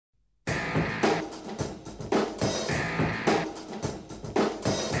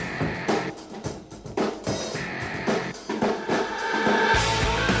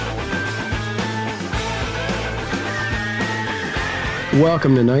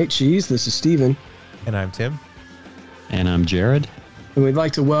Welcome to Night Cheese. This is Steven. And I'm Tim. And I'm Jared. And we'd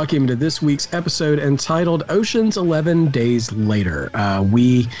like to welcome you to this week's episode entitled Ocean's 11 Days Later.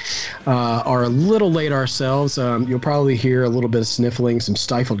 We are a little late ourselves. You'll probably hear a little bit of sniffling, some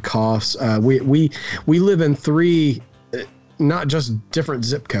stifled coughs. We live in three, not just different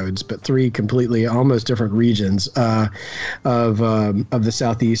zip codes, but three completely almost different regions of the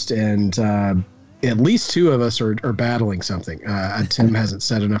Southeast, and at least two of us are battling something. Tim hasn't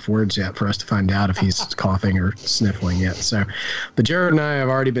said enough words yet for us to find out if he's coughing or sniffling yet. So, but Jared and I have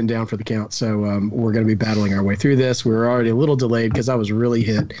already been down for the count. So we're going to be battling our way through this. We were already a little delayed because I was really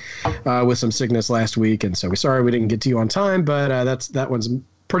hit with some sickness last week. And so we're sorry we didn't get to you on time, but that one's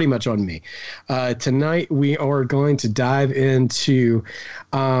pretty much on me. Tonight, we are going to dive into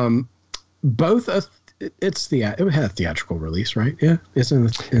both it had a theatrical release, right? Yeah, it's in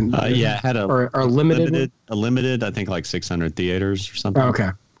it had a limited, I think like 600 theaters or something. Okay,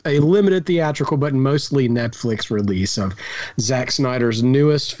 a limited theatrical, but mostly Netflix release of Zach Snyder's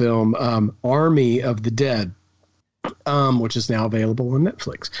newest film, Army of the Dead, which is now available on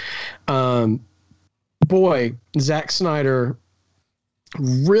Netflix. Boy, Zach Snyder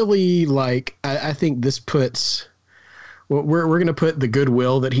really I think this puts. Well, we're going to put the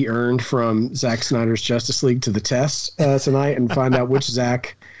goodwill that he earned from Zack Snyder's Justice League to the test tonight and find out which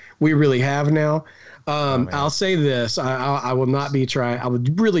Zack we really have now. I'll say this. I will not be trying. I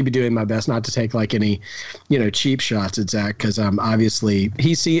would really be doing my best not to take any, cheap shots at Zack, because obviously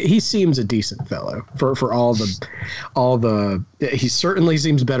he seems a decent fellow for all the he certainly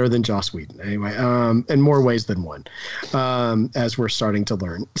seems better than Joss Whedon anyway, in more ways than one, as we're starting to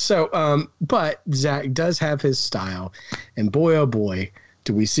learn. So, but Zack does have his style, and boy, oh boy,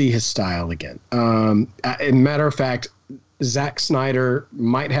 do we see his style again. Matter of fact, Zack Snyder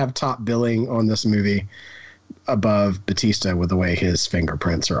might have top billing on this movie above Batista with the way his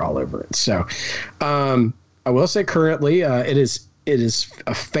fingerprints are all over it. So I will say currently it is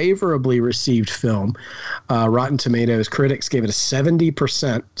a favorably received film. Rotten Tomatoes critics gave it a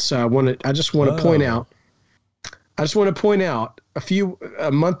 70%. So I just want to point out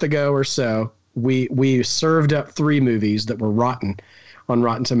a month ago or so, we served up three movies that were rotten on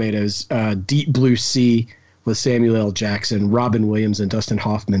Rotten Tomatoes. Deep Blue Sea with Samuel L. Jackson, Robin Williams, and Dustin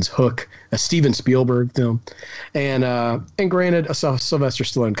Hoffman's Hook, a Steven Spielberg film, and granted, a Sylvester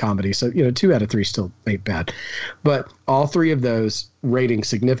Stallone comedy. So 2 out of 3 still ain't bad, but all three of those rating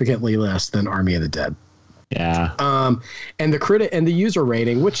significantly less than Army of the Dead. Yeah. And the critic and the user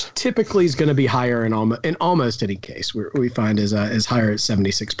rating, which typically is going to be higher in almost any case, we find is higher at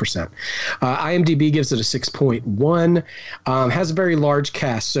 76%. IMDb gives it a 6.1. Has a very large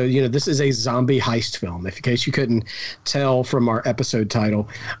cast, so this is a zombie heist film. In case you couldn't tell from our episode title,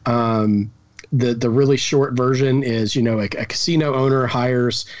 the really short version is a casino owner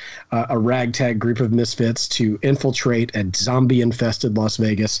hires a ragtag group of misfits to infiltrate a zombie infested Las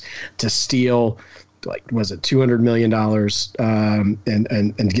Vegas to steal, was it $200 million,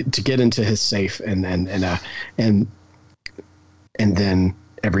 and get into his safe, and then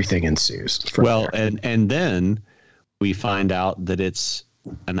everything ensues. Well, and then we find out that it's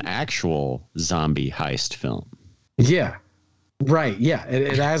an actual zombie heist film. Yeah, right. Yeah,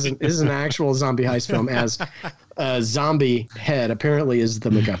 it is an actual zombie heist film, as zombie head apparently is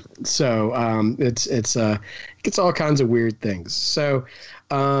the MacGuffin. So it's all kinds of weird things. So.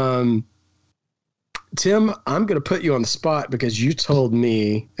 Tim, I'm going to put you on the spot because you told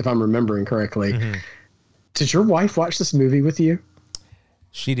me, if I'm remembering correctly, did your wife watch this movie with you?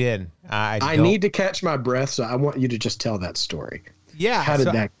 She did. I need to catch my breath, so I want you to just tell that story. Yeah. How did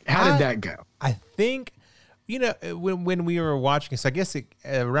that go? I think, when we were watching, so I guess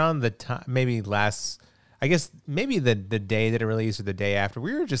around the time, maybe the day that it released or the day after,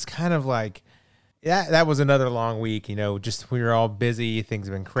 we were just kind of like, that was another long week, just we were all busy. Things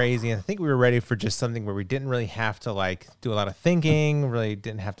have been crazy. And I think we were ready for just something where we didn't really have to do a lot of thinking, really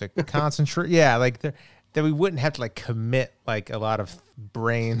didn't have to concentrate. Yeah. That we wouldn't have to commit a lot of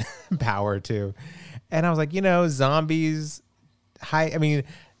brain power to. And I was like, zombies, I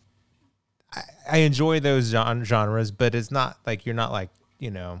enjoy those genres, but it's not you're not I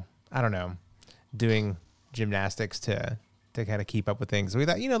don't know, doing gymnastics to kind of keep up with things. So we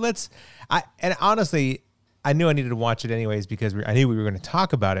thought, and honestly, I knew I needed to watch it anyways because I knew we were going to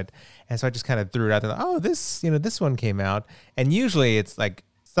talk about it. And so I just kind of threw it out there. Oh, this one came out. And usually it's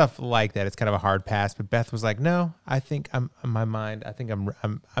stuff like that. It's kind of a hard pass. But Beth was like, no, I think I'm in my mind. I think I'm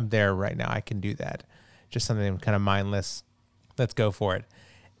there right now. I can do that. Just something kind of mindless. Let's go for it.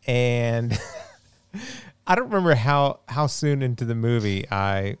 And I don't remember how soon into the movie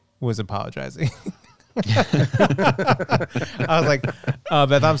I was apologizing. I was like,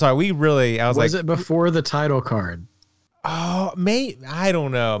 Beth, I'm sorry. Was it before the title card? Oh, I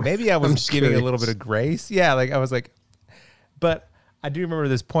don't know. Maybe I was giving a little bit of grace. Yeah, like I was like, but I do remember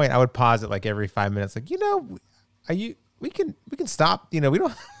this point. I would pause it like every 5 minutes, like, we can stop. We don't,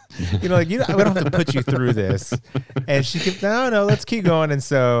 we don't have to put you through this. And she kept, no, let's keep going. And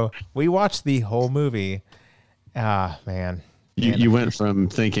so we watched the whole movie. Man. You went from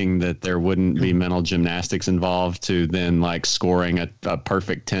thinking that there wouldn't be mental gymnastics involved to then like scoring a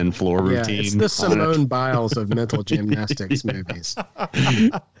perfect 10 floor routine. It's the Simone Biles of mental gymnastics movies.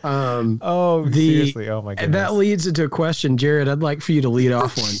 Seriously. Oh my goodness. That leads into a question, Jared. I'd like for you to lead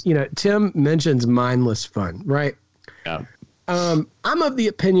off one. Tim mentions mindless fun, right? Yeah. I'm of the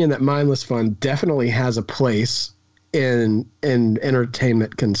opinion that mindless fun definitely has a place in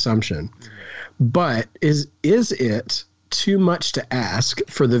entertainment consumption, but is it too much to ask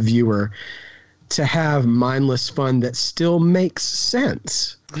for the viewer to have mindless fun that still makes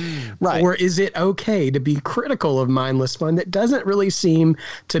sense? Right. Or is it okay to be critical of mindless fun that doesn't really seem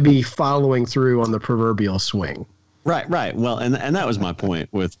to be following through on the proverbial swing? Right. Well, and that was my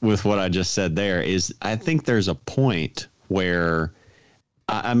point with what I just said there is I think there's a point where,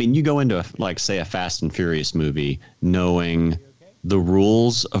 I mean, you go into say a Fast and Furious movie knowing the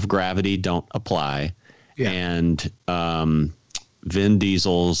rules of gravity don't apply. Yeah. And Vin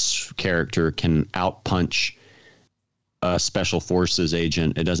Diesel's character can outpunch a special forces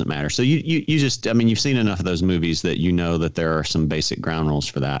agent. It doesn't matter. So you just, I mean, you've seen enough of those movies that you know that there are some basic ground rules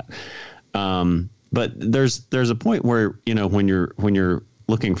for that. But there's a point where, when you're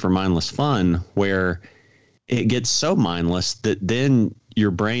looking for mindless fun, where it gets so mindless that then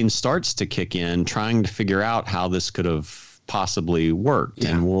your brain starts to kick in trying to figure out how this could have possibly worked.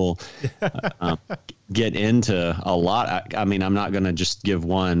 And we'll get into a lot. I mean, I'm not going to just give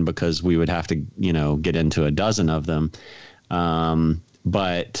one because we would have to, get into a dozen of them.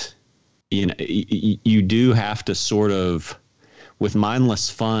 But, you do have to sort of, with mindless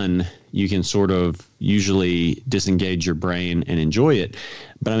fun, you can sort of usually disengage your brain and enjoy it.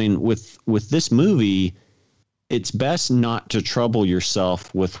 But I mean, with this movie, it's best not to trouble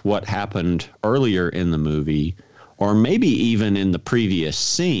yourself with what happened earlier in the movie, or maybe even in the previous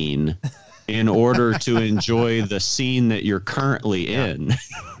scene, in order to enjoy the scene that you're currently in.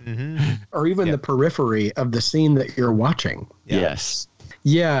 Mm-hmm. Or even the periphery of the scene that you're watching. Yeah. Yes.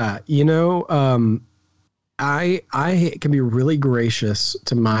 Yeah. I can be really gracious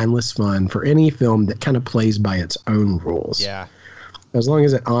to mindless fun for any film that kind of plays by its own rules. Yeah. As long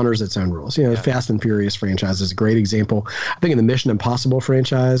as it honors its own rules. The Fast and Furious franchise is a great example. I think in the Mission Impossible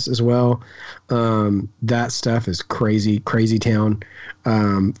franchise as well, that stuff is crazy town.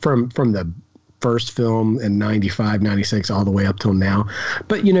 From the first film in 95, 96, all the way up till now.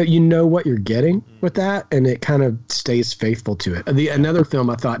 But, you know what you're getting with that, and it kind of stays faithful to it. Another film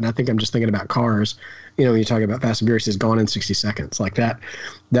I thought, and I think I'm just thinking about Cars, when you're talking about Fast and Furious, is Gone in 60 Seconds. Like that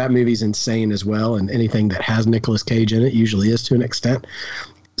movie's insane as well, and anything that has Nicolas Cage in it usually is to an extent.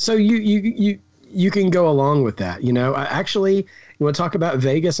 So you can go along with that. Actually, you want to talk about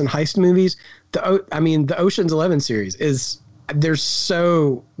Vegas and heist movies? The Ocean's 11 series there's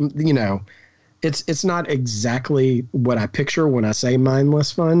so, it's not exactly what I picture when I say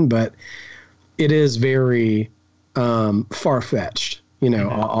mindless fun, but it is very far-fetched.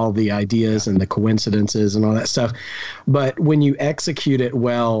 All the ideas and the coincidences and all that stuff. But when you execute it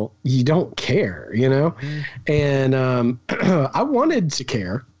well, you don't care, And I wanted to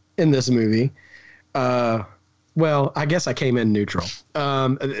care in this movie. Well, I guess I came in neutral.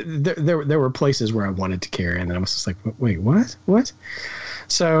 There were places where I wanted to care, and I was just like, wait, what?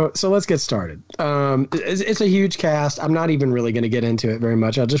 So let's get started. It's a huge cast. I'm not even really going to get into it very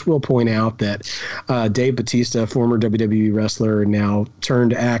much. I just will point out that Dave Bautista, former WWE wrestler, now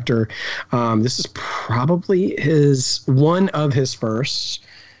turned actor. This is probably one of his first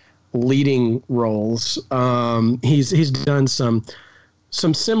leading roles. He's done some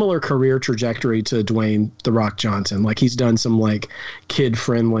similar career trajectory to Dwayne "The Rock" Johnson. Like he's done some like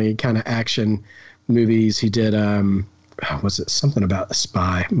kid-friendly kind of action movies. He did was it something about a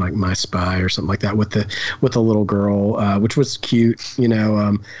spy, like My Spy or something like that with the little girl, which was cute.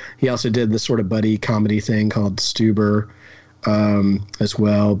 He also did this sort of buddy comedy thing called Stuber as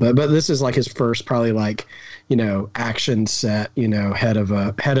well. But this is like his first probably like, action set, head of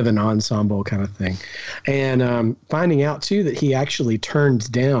an ensemble kind of thing. And finding out too that he actually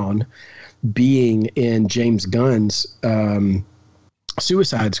turned down being in James Gunn's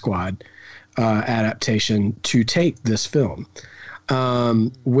Suicide Squad adaptation to take this film,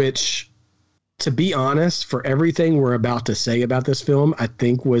 which to be honest, for everything we're about to say about this film, I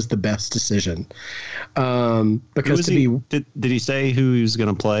think was the best decision. Because did he say who he was going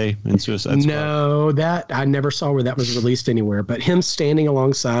to play in Suicide Squad? No, that I never saw where that was released anywhere. But him standing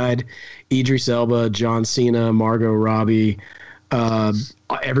alongside Idris Elba, John Cena, Margot Robbie,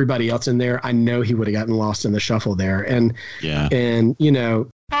 everybody else in there, I know he would have gotten lost in the shuffle there. And you know.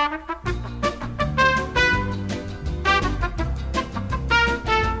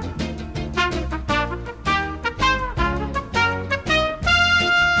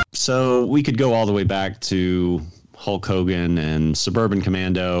 So we could go all the way back to Hulk Hogan and Suburban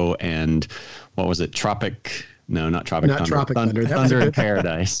Commando and what was it? Tropic? No, not Tropic Not Thunder. Tropic Thunder. Thunder in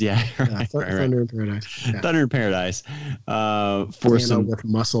Paradise. Yeah. Right. Thunder in Paradise. Yeah. Thunder in Paradise. For some with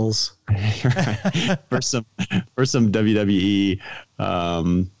muscles. for some WWE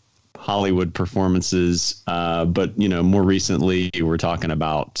Hollywood performances. But you know, more recently we're talking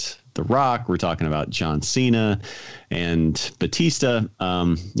about The Rock, we're talking about John Cena and Batista.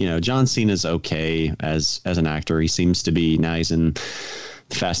 You know, John Cena's okay as an actor. He seems to be, now he's in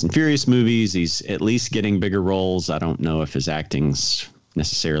Fast and Furious movies. He's at least getting bigger roles. I don't know if his acting's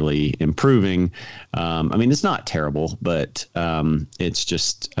necessarily improving. I mean, it's not terrible, but it's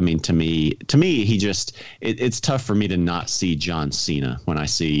just, I mean, to me, he just, it's tough for me to not see John Cena when I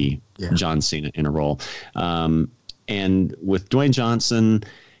see John Cena in a role. And with Dwayne Johnson,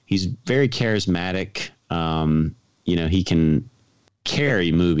 he's very charismatic. You know, he can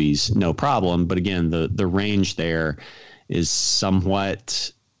carry movies, no problem. But again, the range there is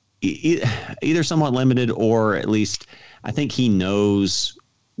somewhat either somewhat limited, or at least I think he knows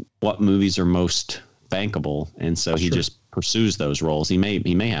what movies are most bankable, and so he just pursues those roles. He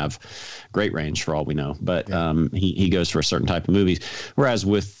may have great range for all we know, but he goes for a certain type of movies. Whereas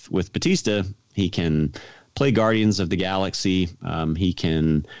with Batista, he can play Guardians of the Galaxy. He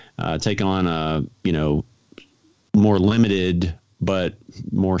can take on a more limited but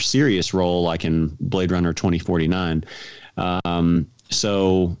more serious role, like in Blade Runner 2049.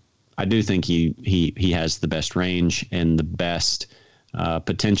 So I do think he has the best range and the best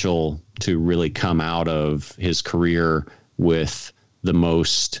potential to really come out of his career with the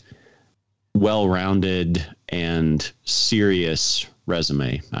most well-rounded and serious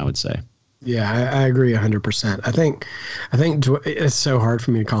resume, I would say. Yeah, I agree 100%. I think it's so hard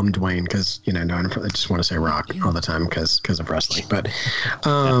for me to call him Dwayne because, I just want to say Rock all the time because of wrestling. But,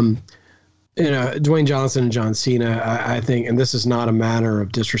 Dwayne Johnson and John Cena, I think, and this is not a matter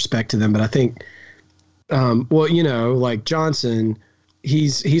of disrespect to them, but I think, like Johnson,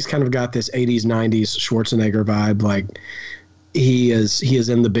 he's kind of got this 80s, 90s Schwarzenegger vibe. Like he is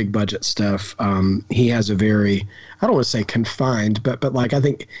in the big budget stuff. He has a very, I don't want to say confined, but like, I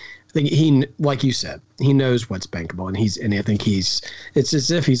think he, like you said, he knows what's bankable, and I think it's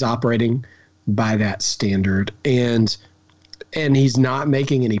as if he's operating by that standard, and he's not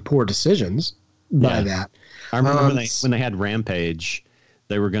making any poor decisions by that. I remember when they had Rampage,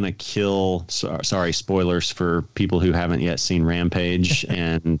 they were going to kill. Sorry, spoilers for people who haven't yet seen Rampage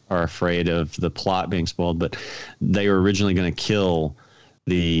and are afraid of the plot being spoiled. But they were originally going to kill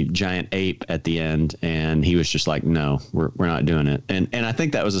the giant ape at the end, and he was just like, no, we're not doing it. And I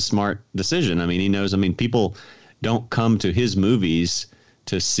think that was a smart decision. I mean, he knows, people don't come to his movies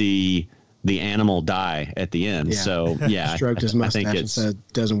to see the animal die at the end. Yeah. So yeah, stroked his mustache and said,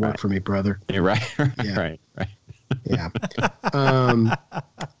 doesn't work for me, brother. Yeah, right. Yeah. Right. Yeah.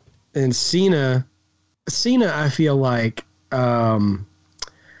 And Cena, I feel like,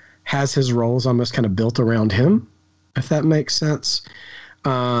 has his roles almost kind of built around him, if that makes sense.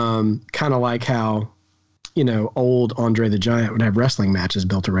 Kind of like how, old Andre the Giant would have wrestling matches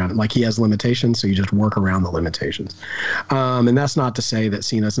built around it. Like he has limitations, so you just work around the limitations. And that's not to say that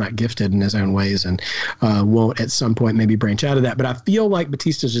Cena's not gifted in his own ways and won't at some point maybe branch out of that. But I feel like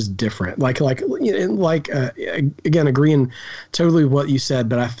Batista's just different. Again, agreeing totally with what you said,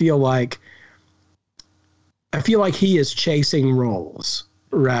 but I feel like he is chasing roles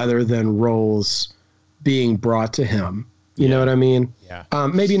rather than roles being brought to him. You know what I mean? Yeah.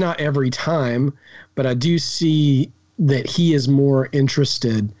 Maybe not every time, but I do see that he is more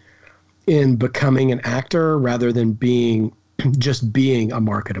interested in becoming an actor rather than being a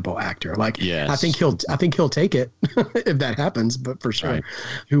marketable actor. Like, yes. I think he'll take it if that happens, but for sure, right.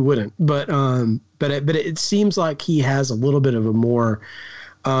 Who wouldn't? But it seems like he has a little bit of a more,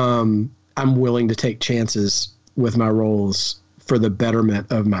 I'm willing to take chances with my roles for the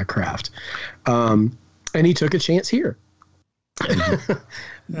betterment of my craft. And he took a chance here.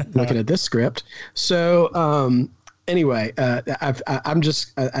 Looking at this script. So, Anyway, I'm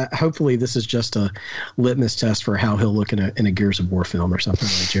just hopefully this is just a litmus test for how he'll look in a Gears of War film or something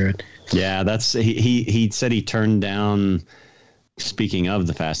like Jared. Yeah, that's he said he turned down. Speaking of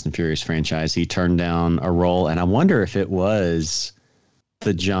the Fast and Furious franchise, he turned down a role, and I wonder if it was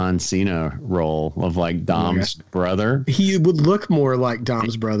the John Cena role of like Dom's brother. He would look more like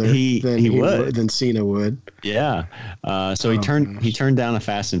Dom's brother than Cena would. Yeah. So he turned down a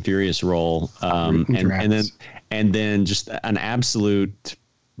Fast and Furious role, and then just an absolute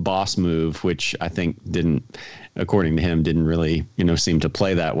boss move, which I think according to him, didn't really, seem to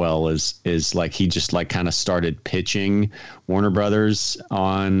play that well, is like he just like kind of started pitching Warner Brothers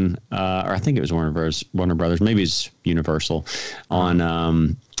on, or I think it was Warner Brothers, maybe it's Universal, on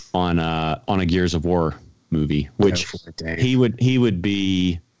a Gears of War movie, which he would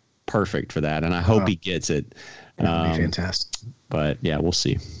be perfect for that, and I hope he gets it. That would be fantastic. But yeah, we'll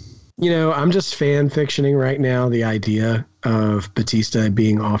see. I'm just fan fictioning right now the idea of Batista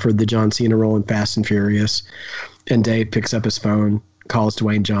being offered the John Cena role in Fast and Furious, and Dave picks up his phone, calls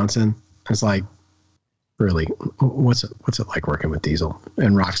Dwayne Johnson. It's like, really, what's it like working with Diesel?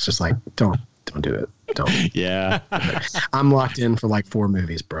 And Rock's just like, don't do it. Don't. Yeah. I'm locked in for like 4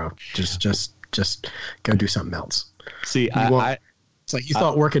 movies, bro. Just go do something else. See, it's like you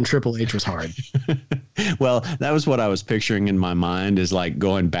thought working Triple H was hard. Well, that was what I was picturing in my mind, is like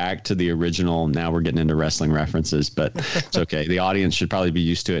going back to the original. Now we're getting into wrestling references, but it's okay. The audience should probably be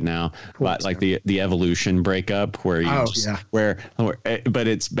used to it now. But like the Evolution breakup where but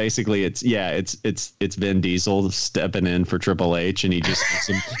it's basically it's Vin Diesel stepping in for Triple H, and he just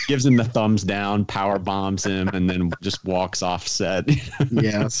gives him the thumbs down, power bombs him, and then just walks off set.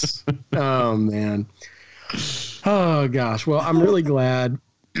 Yes. Oh man. Oh gosh. Well, I'm really glad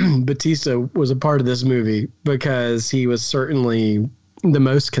Batista was a part of this movie, because he was certainly the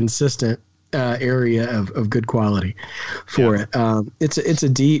most consistent area of good quality for it. It's a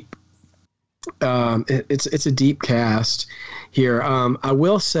deep it's a deep cast here. I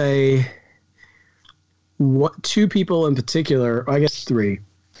will say two people in particular, I guess 3,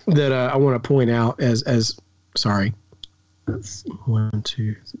 that I want to point out as sorry. 1,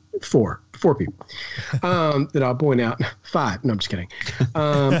 2, 4 people that I'll point out. 5. No, I'm just kidding.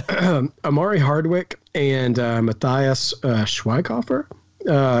 Amari Hardwick and Matthias Schweighofer,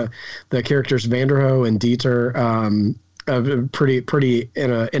 the characters Vanderho and Dieter, pretty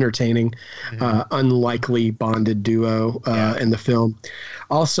entertaining, unlikely bonded duo in the film.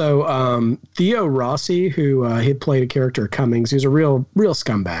 Also, Theo Rossi, who had played a character Cummings, who's a real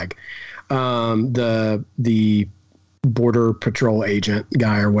scumbag. The border patrol agent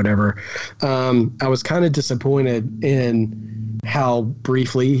guy or whatever. I was kind of disappointed in how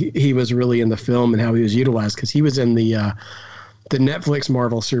briefly he was really in the film and how he was utilized, because he was in the Netflix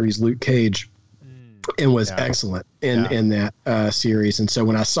Marvel series Luke Cage and was excellent in that series. And so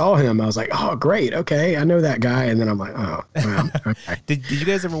when I saw him, I was like, oh, great. Okay. I know that guy. And then I'm like, oh, wow. Okay. Did you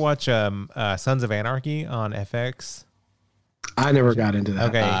guys ever watch Sons of Anarchy on FX? I never got into that.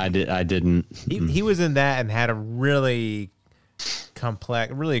 Okay. I didn't. He was in that and had a really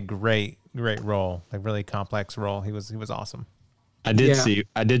complex, really great role, like really complex role. He was awesome. I did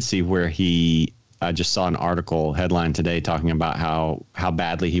see where I just saw an article headline today talking about how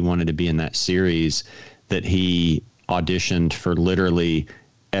badly he wanted to be in that series, that he auditioned for literally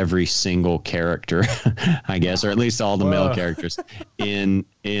every single character, I guess, or at least all the male characters in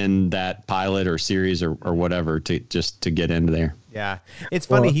that pilot or series or whatever to get into there. Yeah. It's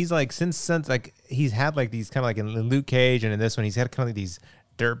funny. He's like, since like he's had like these kind of like in Luke Cage and in this one, he's had kind of like these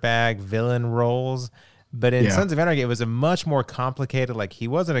dirtbag villain roles. But in Sons of Anarchy, it was a much more complicated, like he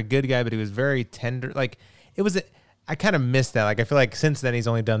wasn't a good guy, but he was very tender. Like it was, I kind of missed that. Like, I feel like since then he's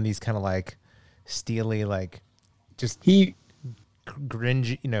only done these kind of like steely, like just cringy,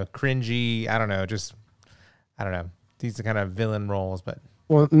 I don't know. These are kind of villain roles, but.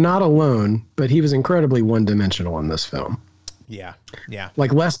 Well, not alone, but he was incredibly one-dimensional in this film. Yeah.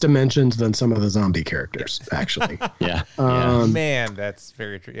 Like less dimensions than some of the zombie characters, actually. Yeah. Man, that's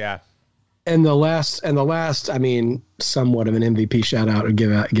very true. Yeah. And the last, I mean, somewhat of an MVP shout out to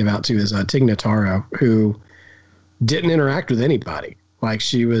give out to is Tig Notaro, who didn't interact with anybody. Like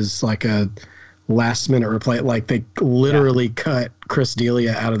she was like a last minute replay. Like they literally cut Chris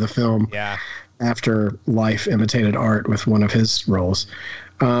D'Elia out of the film. Yeah. After life imitated art with one of his roles.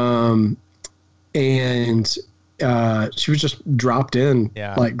 And she was just dropped in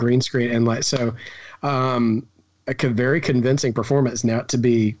like green screen and like, so a very convincing performance not to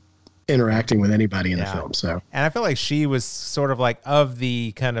be interacting with anybody in the film. So, and I feel like she was sort of like of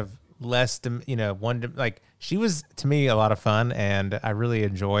the kind of less, like she was to me a lot of fun, and I really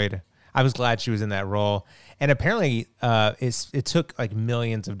enjoyed. I was glad she was in that role. And apparently, it took like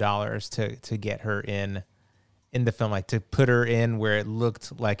millions of dollars to get her in the film, like to put her in where it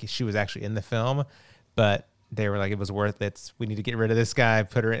looked like she was actually in the film. But they were like, it was worth it. We need to get rid of this guy,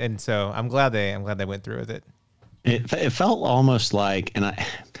 put her in. And so I'm glad they went through with it. It felt almost like, and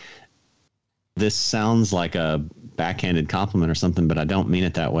this sounds like a backhanded compliment or something, but I don't mean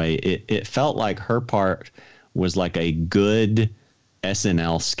it that way. It felt like her part was like a good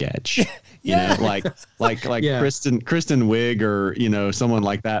SNL sketch. Yeah. You know, like Yeah. Kristen Wiig or, you know, someone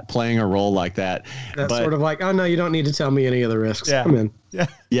like that playing a role like that. That's sort of like, oh no, you don't need to tell me any of the risks. Yeah. Come in. Yeah.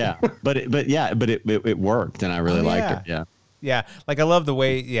 Yeah. But it worked, and I really liked it. Yeah. Yeah. Like I love the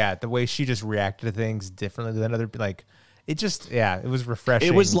way she just reacted to things differently than other, like it just, it was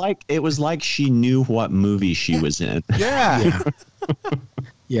refreshing. It was like she knew what movie she was in. Yeah.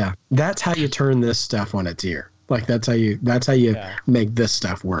 Yeah. That's how you turn this stuff on its ear. Like that's how you make this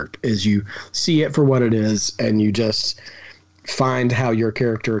stuff work, is you see it for what it is and you just find how your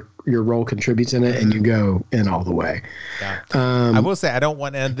role contributes in it, and you go in all the way. Yeah. I will say, I don't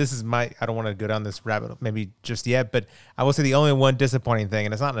want to go down this rabbit hole maybe just yet, but I will say the only one disappointing thing,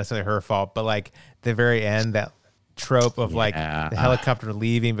 and it's not necessarily her fault, but like the very end, that trope of like the helicopter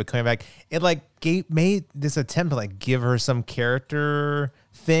leaving but coming back, it like made this attempt to like give her some character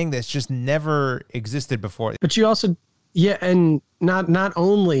thing that's just never existed before. But you also, and not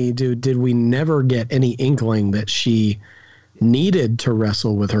only did we never get any inkling that she needed to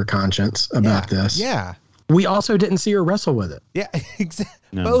wrestle with her conscience about this. Yeah. We also didn't see her wrestle with it. Yeah, exactly.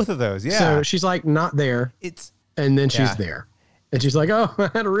 No. Both of those. Yeah. So she's like not there. And then she's there. And she's like, oh, I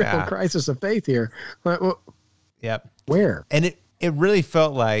had a real crisis of faith here. Like, well, yep. Where? And it really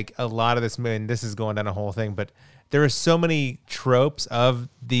felt like a lot of this movie, and this is going down a whole thing, but there are so many tropes of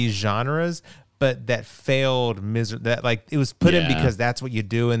these genres, but that failed miserably. That like it was put in because that's what you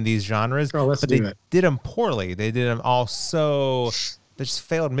do in these genres. Oh, let's but do they it. did them poorly. They did them all they just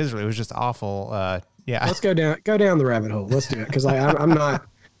failed miserably. It was just awful. Yeah. Let's go down the rabbit hole. Let's do it, because I'm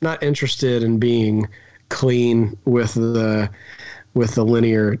not interested in being clean with the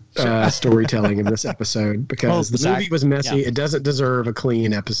linear storytelling of this episode, because the movie was messy. Yeah. It doesn't deserve a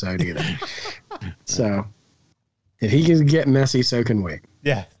clean episode either. So if he can get messy, so can we.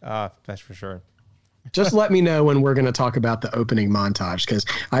 Yeah, that's for sure. Just let me know when we're going to talk about the opening montage, because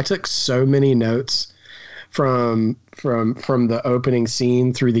I took so many notes from the opening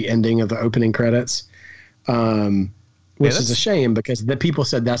scene through the ending of the opening credits, which is a shame, because the people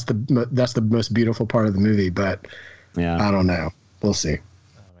said that's the most beautiful part of the movie, but I don't know. We'll see.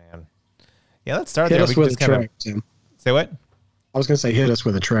 Oh man, yeah. Let's start hit there. Us with a trope, Tim. Say what? I was going to say hit us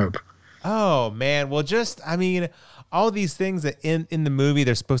with a trope. Oh man, well, all these things that in the movie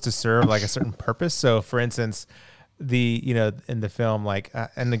they're supposed to serve like a certain purpose. So, for instance, in the film, like,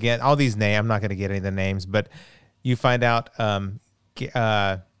 and again, all these names, I'm not going to get any of the names, but you find out the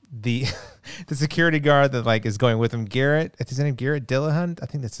the security guard that like is going with him, Garrett. Is his name Garrett Dillahunt? I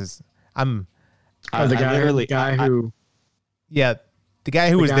think that's his. The guy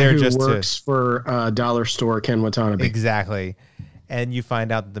who works for dollar store Ken Watanabe. Exactly. And you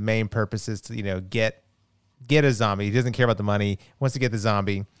find out that the main purpose is to, get a zombie. He doesn't care about the money. He wants to get the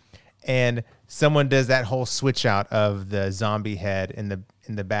zombie. And someone does that whole switch out of the zombie head in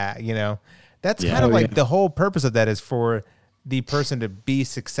the bag, That's kind of like the whole purpose of that is for the person to be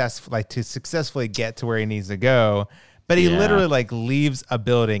successful, like to successfully get to where he needs to go. But he literally like leaves a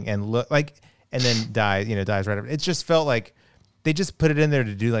building and and then dies right after. It just felt like they just put it in there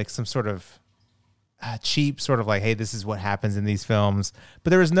to do like some sort of cheap sort of like, hey, this is what happens in these films.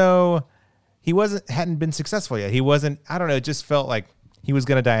 But there was he hadn't been successful yet. He wasn't, I don't know. It just felt like he was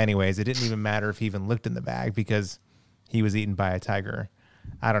going to die anyways. It didn't even matter if he even looked in the bag because he was eaten by a tiger.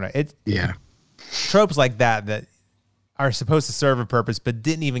 I don't know. Tropes like that are supposed to serve a purpose, but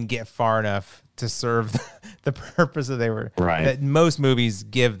didn't even get far enough to serve the purpose that most movies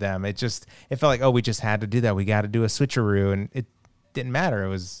give them. It felt like, oh, we just had to do that. We got to do a switcheroo, and it didn't matter. It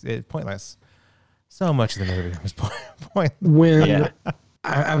was pointless. So much of the movie was pointless.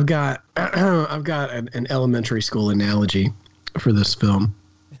 I've got an elementary school analogy for this film.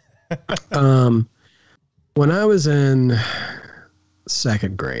 When I was in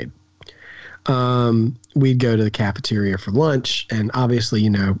second grade, we'd go to the cafeteria for lunch, and obviously,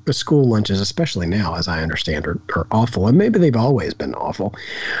 the school lunches, especially now, as I understand, are awful, and maybe they've always been awful,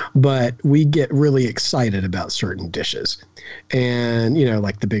 but we get really excited about certain dishes, and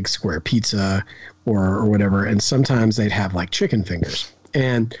like the big square pizza or whatever, and sometimes they'd have like chicken fingers,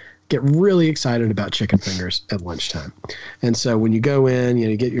 and get really excited about chicken fingers at lunchtime. And so when you go in,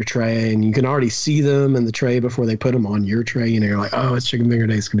 you get your tray and you can already see them in the tray before they put them on your tray. You're like, oh, it's chicken finger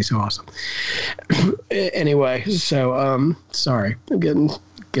day. It's going to be so awesome. Anyway, so sorry. I'm getting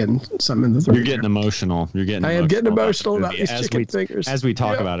something in the throat. You're getting emotional. I am getting emotional about these chicken fingers. As we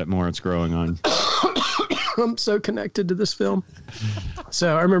talk about it more, it's growing on. I'm so connected to this film.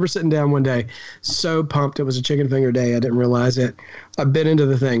 So I remember sitting down one day, so pumped. It was a chicken finger day. I didn't realize it. I bit into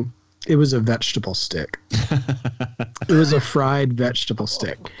the thing. It was a vegetable stick. It was a fried vegetable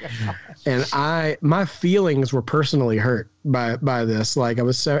stick. And my feelings were personally hurt by this. Like I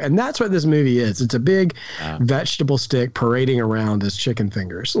was so, and that's what this movie is. It's a big vegetable stick parading around as chicken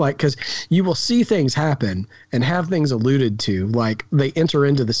fingers. Like, cause you will see things happen and have things alluded to. Like they enter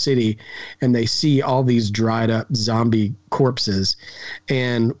into the city and they see all these dried up zombie corpses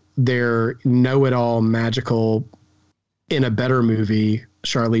and their know-it-all magical, in a better movie,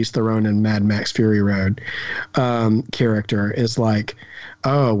 Charlize Theron and Mad Max Fury Road character is like,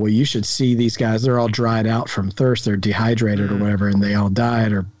 oh, well, you should see these guys. They're all dried out from thirst. They're dehydrated or whatever, and they all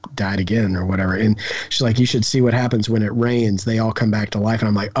died or died again or whatever. And she's like, you should see what happens when it rains. They all come back to life. And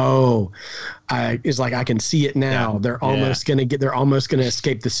I'm like, oh, it's like I can see it now. Yeah. They're almost gonna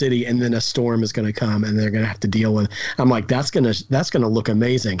escape the city, and then a storm is gonna come, and they're gonna have to deal with. I'm like, that's gonna look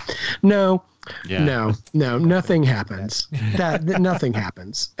amazing. No. Yeah. No, nothing happens. That nothing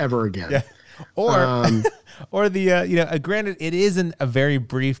happens ever again. Yeah. Or the granted, it isn't a very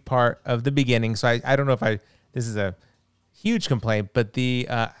brief part of the beginning, so I don't know if this is a huge complaint, but the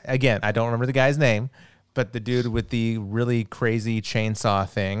again, I don't remember the guy's name, but the dude with the really crazy chainsaw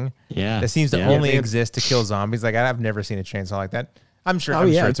thing, that seems to only exist to kill zombies. Like I've never seen a chainsaw like that. I'm sure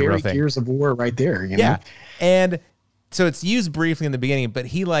it's a real thing. Gears of War right there. You know? And so it's used briefly in the beginning, but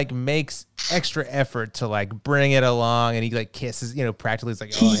he like makes extra effort to like bring it along, and he like kisses, practically it's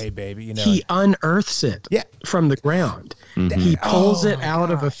like, oh, hey baby, He unearths it from the ground. Mm-hmm. He pulls it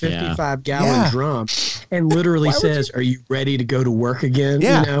out of a 55-gallon drum and literally says, are you ready to go to work again?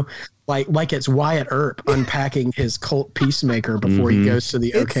 Yeah. Like it's Wyatt Earp unpacking his cult peacemaker before he goes to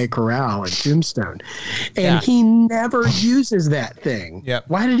the OK Corral in Tombstone. And he never uses that thing. Yeah.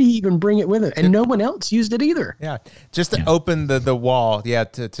 Why did he even bring it with him? And no one else used it either. Yeah. Just to open the wall. Yeah.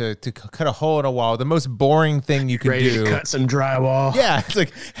 To cut a hole in a wall. The most boring thing you could do. To cut some drywall. Yeah. It's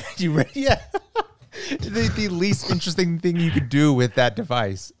like, you ready? Yeah. the least interesting thing you could do with that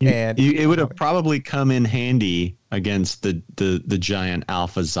device. And it would have probably come in handy against the giant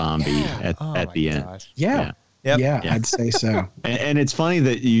alpha zombie at the end. Gosh. Yeah. Yeah, I'd say so. And it's funny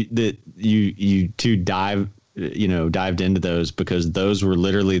that you two dived into those, because those were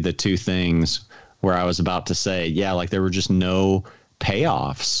literally the two things where I was about to say, like there were just no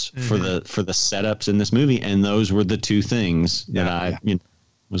payoffs for the setups in this movie, and those were the two things that I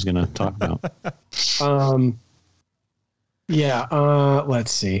was going to talk about.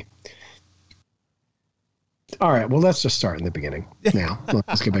 Let's see. All right, well, let's just start in the beginning now.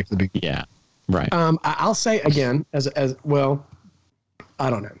 Let's get back to the beginning. Yeah, right. I'll say again, as well, I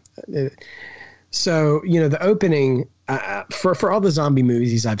don't know. So, the opening, for all the zombie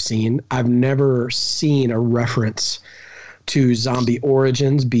movies I've seen, I've never seen a reference to zombie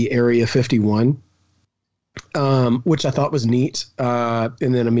origins be Area 51. Which I thought was neat, and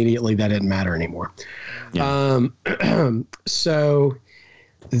then immediately that didn't matter anymore. Yeah. So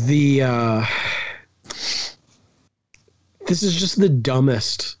this is just the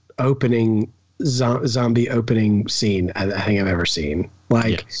dumbest opening zombie opening scene I think I've ever seen.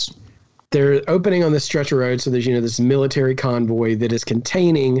 Like they're opening on this stretch of road, so there's this military convoy that is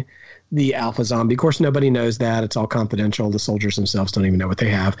containing the alpha zombie. Of course, nobody knows that. It's all confidential. The soldiers themselves don't even know what they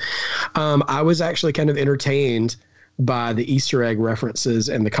have. I was actually kind of entertained by the Easter egg references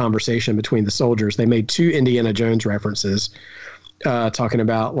and the conversation between the soldiers. They made 2 Indiana Jones references, talking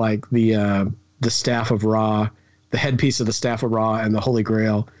about like the staff of Ra, the headpiece of the staff of Ra, and the Holy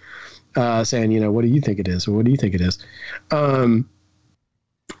Grail, saying, what do you think it is? Or what do you think it is?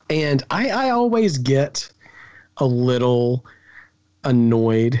 And I always get a little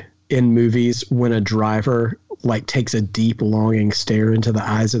annoyed in movies when a driver like takes a deep longing stare into the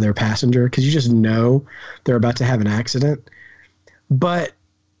eyes of their passenger, because you just know they're about to have an accident. But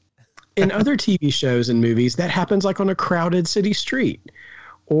in other TV shows and movies, that happens like on a crowded city street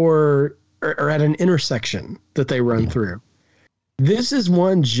or at an intersection that they run through. This is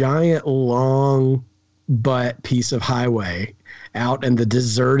one giant long butt piece of highway out in the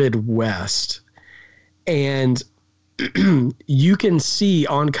deserted West, and you can see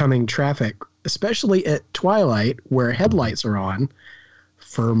oncoming traffic, especially at twilight where headlights are on,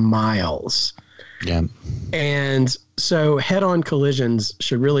 for miles. Yeah. And so head-on collisions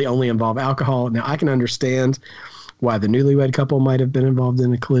should really only involve alcohol. Now, I can understand why the newlywed couple might have been involved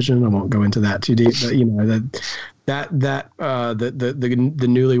in a collision. I won't go into that too deep, but the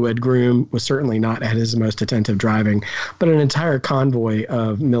newlywed groom was certainly not at his most attentive driving, but an entire convoy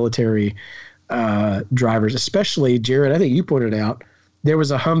of military drivers, especially Jared, I think you pointed out, there was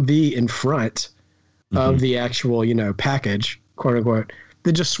a Humvee in front of the actual, package, quote unquote,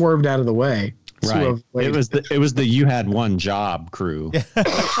 that just swerved out of the way. Right. It was the you had one job crew.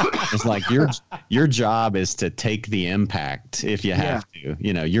 It's like your job is to take the impact if you have to.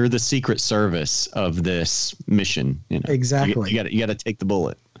 You're the Secret Service of this mission. Exactly. You got to take the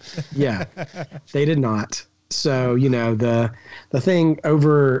bullet. Yeah, they did not. So the thing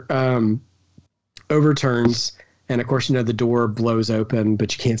overturns. And of course, the door blows open,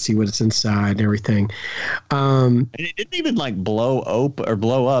 but you can't see what's inside and everything. And it didn't even blow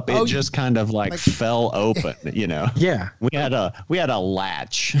up. It just kind of fell open, Yeah. We had a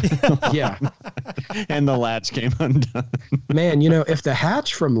latch. Yeah. And the latch came undone. Man, if the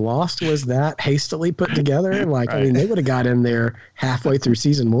hatch from Lost was that hastily put together, they would have got in there halfway through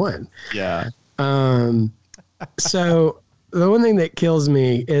season 1. Yeah. So the one thing that kills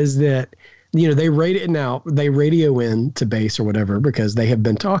me is that they radio in to base or whatever, because they have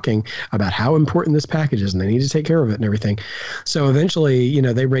been talking about how important this package is and they need to take care of it and everything. So eventually,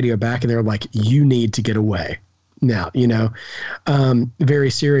 they radio back and they're like, you need to get away now, very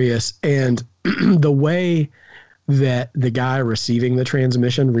serious. And the way that the guy receiving the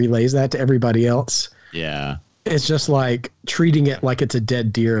transmission relays that to everybody else. Yeah. It's just like treating it like it's a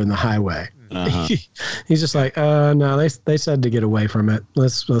dead deer in the highway. Uh-huh. He's just like, no, they said to get away from it.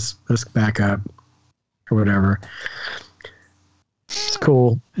 Let's back up or whatever. It's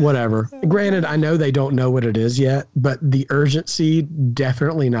cool. Whatever. Granted, I know they don't know what it is yet, but the urgency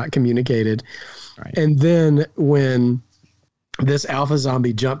definitely not communicated. Right. And then when this alpha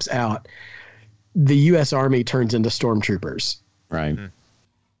zombie jumps out, the U.S. Army turns into stormtroopers. Right.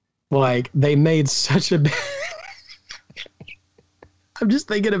 They made such a I'm just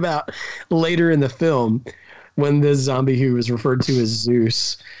thinking about later in the film when this zombie who was referred to as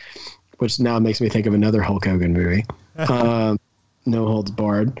Zeus, which now makes me think of another Hulk Hogan movie, No Holds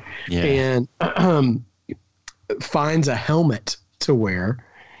Barred, and finds a helmet to wear,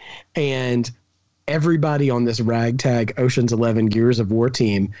 and everybody on this ragtag Ocean's 11 Gears of War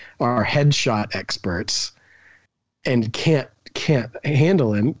team are headshot experts and can't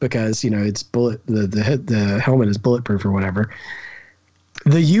handle him because it's the helmet is bulletproof or whatever.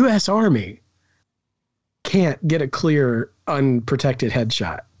 The U.S. Army can't get a clear, unprotected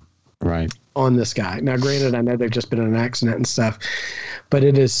headshot on this guy. Now, granted, I know they've just been in an accident and stuff, but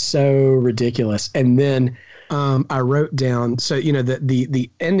it is so ridiculous. And then I wrote down, so, the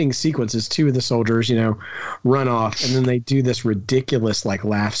ending sequence is two of the soldiers, run off, and then they do this ridiculous,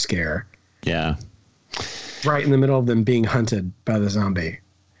 laugh scare. Yeah. Right in the middle of them being hunted by the zombie.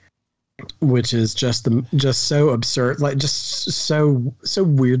 Which is just so absurd, just so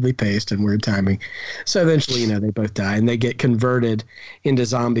weirdly paced and weird timing. So eventually, they both die and they get converted into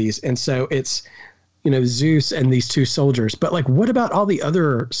zombies. And so it's, Zeus and these two soldiers. But what about all the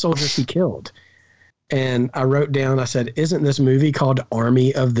other soldiers he killed? And I wrote down, I said, isn't this movie called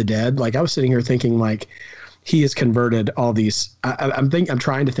Army of the Dead? I was sitting here thinking he has converted all these. I'm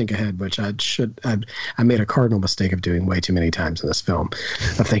trying to think ahead, which I made a cardinal mistake of doing way too many times in this film,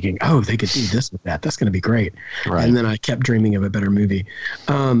 of thinking, oh, they could do this with that. That's going to be great. Right. And then I kept dreaming of a better movie,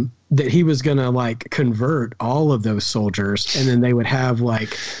 that he was going to convert all of those soldiers, and then they would have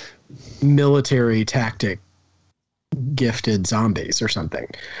military tactic gifted zombies or something.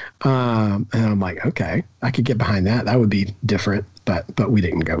 And I'm like, okay, I could get behind that. That would be different, but we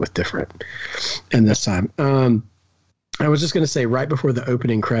didn't go with different in this time. I was just going to say, right before the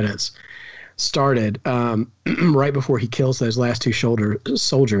opening credits started, right before he kills those last two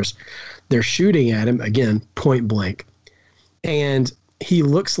soldiers, they're shooting at him again, point blank. And he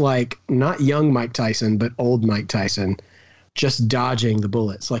looks like not young Mike Tyson, but old Mike Tyson, just dodging the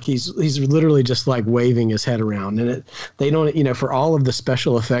bullets. He's literally just waving his head around. And they don't, for all of the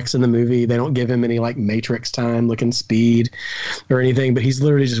special effects in the movie, they don't give him any Matrix time looking speed or anything, but he's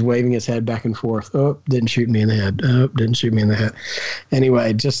literally just waving his head back and forth. Oh, didn't shoot me in the head. Oh, didn't shoot me in the head.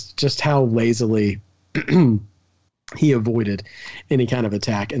 Anyway, just how lazily he avoided any kind of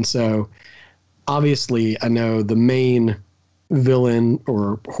attack. And so obviously I know the main villain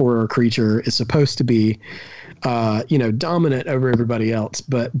or horror creature is supposed to be dominant over everybody else,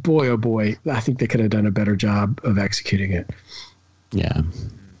 but boy, oh boy, I think they could have done a better job of executing it. Yeah.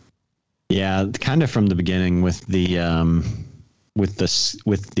 Yeah. Kind of from the beginning with the with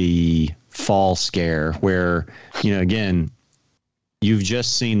the fall scare where, again, you've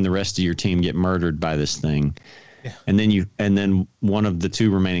just seen the rest of your team get murdered by this thing. Yeah. And then one of the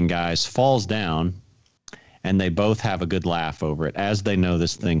two remaining guys falls down, and they both have a good laugh over it as they know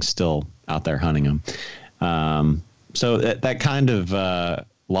this thing's still out there hunting them. So that kind of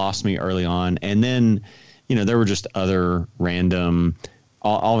lost me early on. And then, there were just other random,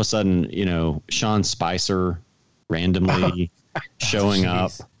 all of a sudden, Sean Spicer randomly showing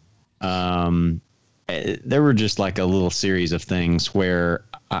up. There were just like a little series of things where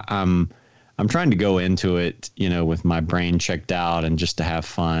I'm trying to go into it, with my brain checked out and just to have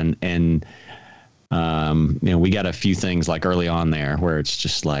fun. And, we got a few things like early on there where it's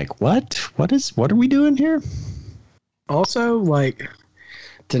just like, what are we doing here? Also, like,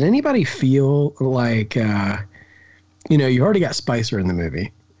 did anybody feel like, you already got Spicer in the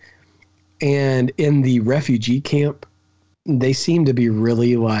movie, and in the refugee camp, they seem to be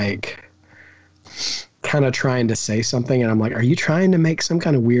really like kind of trying to say something. And I'm like, are you trying to make some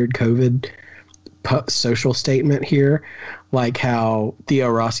kind of weird COVID social statement here? Like how Theo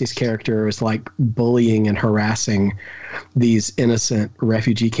Rossi's character is like bullying and harassing these innocent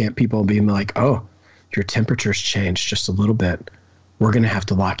refugee camp people, being like, oh, your temperature's changed just a little bit, we're going to have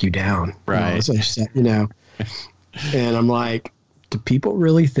to lock you down. Right. And I'm like, do people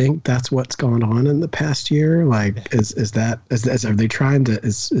really think that's what's gone on in the past year? Like, is Zach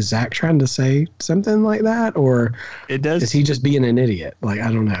trying to say something like that? Or is he just being an idiot? Like,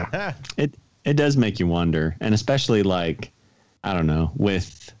 I don't know. It does make you wonder. And especially like, I don't know,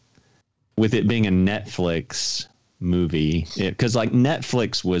 with it being a Netflix movie, because like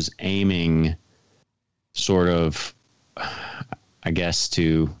Netflix was aiming sort of, I guess,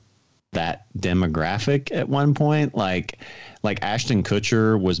 to that demographic at one point. Like Ashton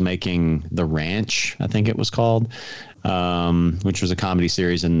Kutcher was making The Ranch, I think it was called, which was a comedy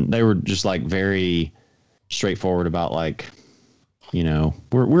series, and they were just like very straightforward about like,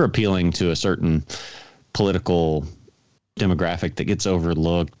 we're appealing to a certain political demographic that gets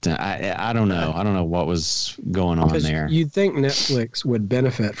overlooked. I don't know. I don't know what was going on there. You'd think Netflix would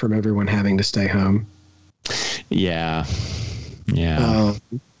benefit from everyone having to stay home. Yeah.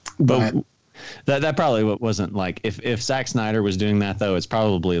 But that probably wasn't like, if Zack Snyder was doing that though, it's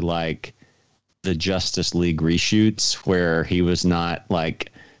probably like the Justice League reshoots where he was not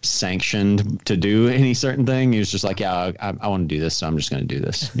like sanctioned to do any certain thing. He was just like, yeah, I want to do this, so I'm just going to do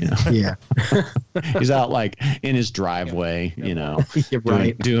this. Yeah. He's out like in his driveway,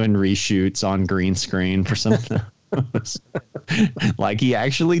 right. doing reshoots on green screen for something like he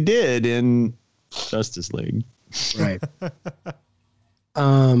actually did in Justice League. Right.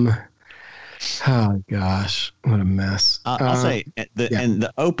 Oh gosh, what a mess. I'll say and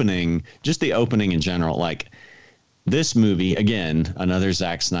the opening, just the opening in general, like this movie, again, another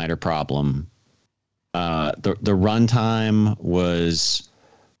Zack Snyder problem. The runtime was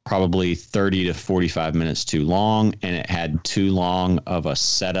probably 30 to 45 minutes too long, and it had too long of a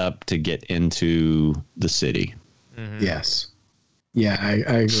setup to get into the city. Mm-hmm. Yes. Yeah, I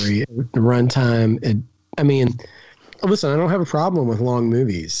agree. The runtime, listen, I don't have a problem with long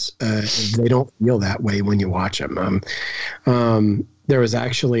movies. They don't feel that way when you watch them. There was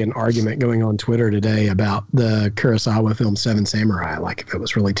actually an argument going on Twitter today about the Kurosawa film Seven Samurai, like if it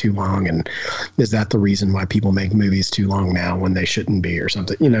was really too long, and is that the reason why people make movies too long now when they shouldn't be, or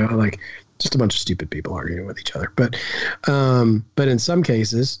something? Like just a bunch of stupid people arguing with each other. But in some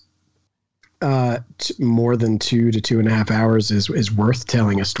cases, more than 2 to 2.5 hours is worth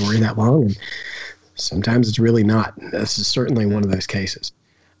telling a story that long, and sometimes it's really not. This is certainly one of those cases.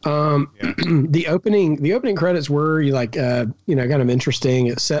 The opening credits were kind of interesting.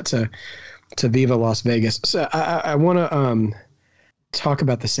 It's set to Viva Las Vegas. So I want to talk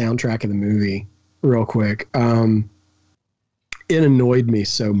about the soundtrack of the movie real quick. It annoyed me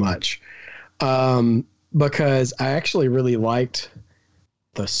so much because I actually really liked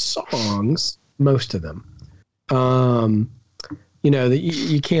the songs, most of them.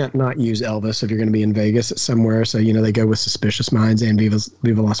 You can't not use Elvis if you're going to be in Vegas somewhere. So, they go with Suspicious Minds and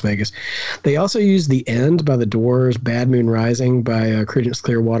Viva Las Vegas. They also use The End by The Doors, Bad Moon Rising by Creedence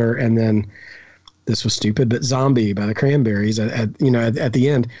Clearwater, and then, this was stupid, but Zombie by the Cranberries at the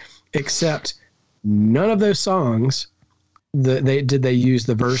end. Except none of those songs, they use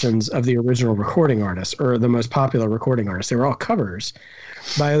the versions of the original recording artists or the most popular recording artists. They were all covers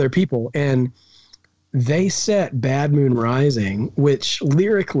by other people. And they set Bad Moon Rising, which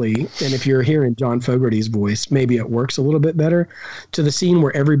lyrically, and if you're hearing John Fogerty's voice, maybe it works a little bit better, to the scene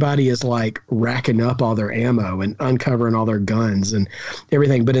where everybody is like racking up all their ammo and uncovering all their guns and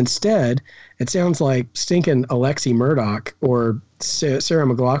everything. But instead, it sounds like stinking Alexi Murdoch or Sarah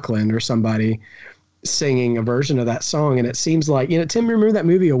McLachlan or somebody singing a version of that song. And it seems like, Tim, remember that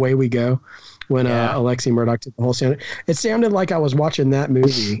movie Away We Go when Alexi Murdoch did the whole sound? It sounded like I was watching that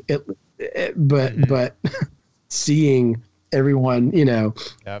movie. But seeing everyone,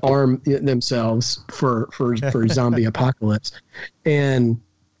 arm themselves for zombie apocalypse, and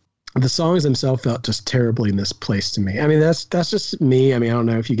the songs themselves felt just terribly misplaced to me. I mean, that's just me. I mean, I don't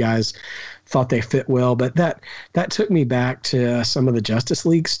know if you guys thought they fit well, but that took me back to some of the Justice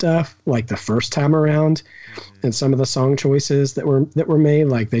League stuff, like the first time around, and some of the song choices that were made,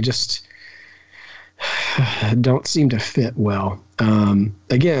 like they just don't seem to fit well.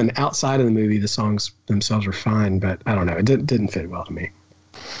 Again, outside of the movie, the songs themselves are fine, but I don't know. It didn't fit well to me.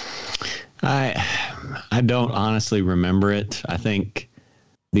 I don't honestly remember it. I think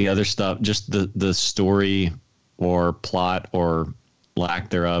the other stuff, just the story or plot or lack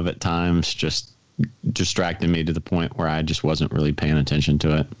thereof at times, just distracted me to the point where I just wasn't really paying attention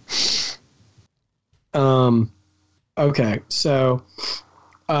to it. Okay, so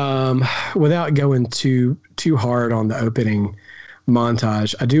without going too hard on the opening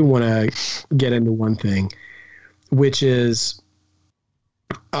montage, I do want to get into one thing, which is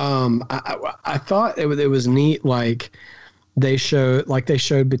I thought it was neat, like they showed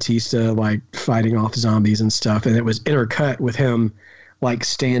Batista like fighting off zombies and stuff, and it was intercut with him like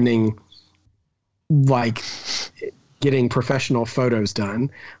standing, like getting professional photos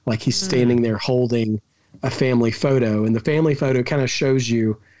done, like he's standing there holding a family photo, and the family photo kind of shows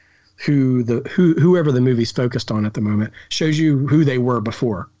you whoever the movie's focused on at the moment, shows you who they were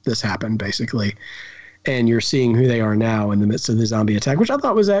before this happened, basically, and you're seeing who they are now in the midst of the zombie attack, which I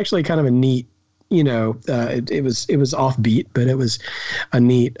thought was actually kind of a neat, it was offbeat, but it was a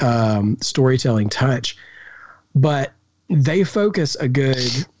neat storytelling touch. But they focus a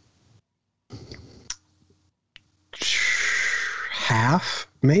good half,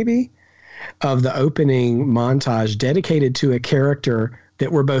 maybe, of the opening montage dedicated to a character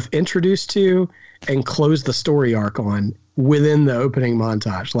that we're both introduced to and close the story arc on within the opening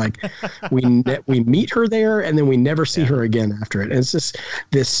montage. Like we meet her there and then we never see her again after it. And it's just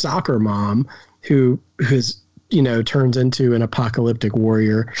this soccer mom who's turns into an apocalyptic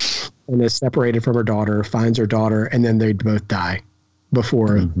warrior and is separated from her daughter, finds her daughter, and then they both die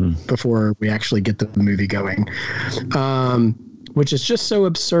before we actually get the movie going. Which is just so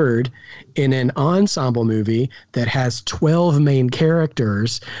absurd in an ensemble movie that has 12 main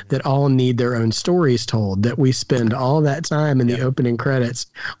characters that all need their own stories told, that we spend all that time in the opening credits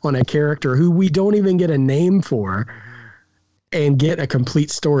on a character who we don't even get a name for and get a complete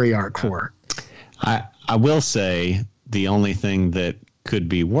story arc for. I will say the only thing that could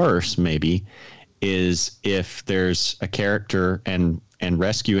be worse maybe is if there's a character and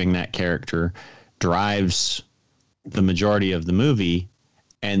rescuing that character drives the majority of the movie,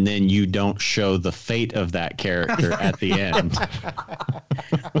 and then you don't show the fate of that character at the end.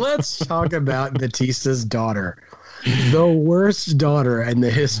 Let's talk about Batista's daughter, the worst daughter in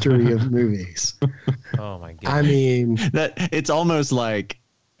the history of movies. Oh my god! I mean, that it's almost like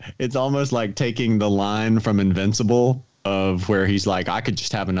taking the line from Invincible of where he's like, I could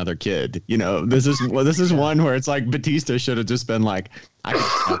just have another kid. This is one where it's like Batista should have just been like, I could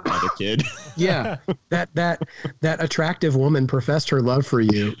just have another kid. Yeah, that attractive woman professed her love for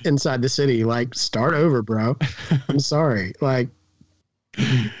you inside the city. Like, start over, bro. I'm sorry. Like,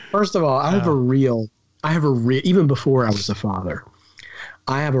 first of all, I have a real, even before I was a father,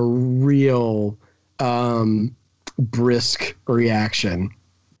 I have a real abrasive reaction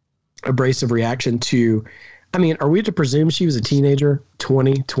to, I mean, are we to presume she was a teenager,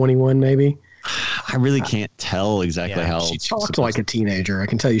 20, 21 maybe? I really can't tell exactly how she talked like a teenager. I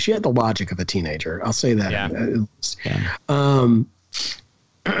can tell you she had the logic of a teenager. I'll say that.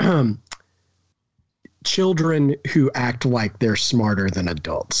 Children who act like they're smarter than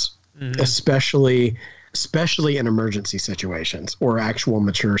adults, especially in emergency situations or actual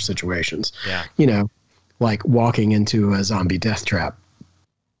mature situations. Like walking into a zombie death trap.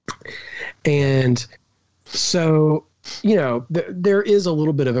 And so, there is a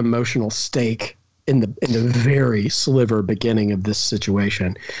little bit of emotional stake in the very sliver beginning of this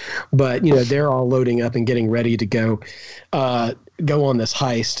situation, but they're all loading up and getting ready to go on this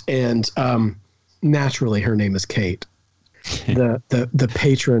heist, and naturally, her name is Kate, the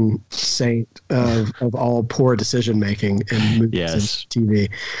patron saint of all poor decision making in movies and TV.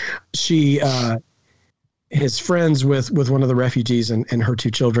 his friends with one of the refugees and her 2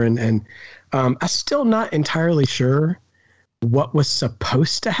 children. And I'm still not entirely sure what was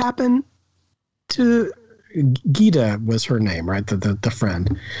supposed to happen to Gita was her name, right? The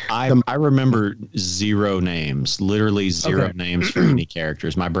friend. I remember 0 names, literally 0 names for any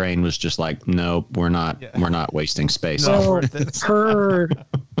characters. My brain was just like, nope, we're not wasting space. So her,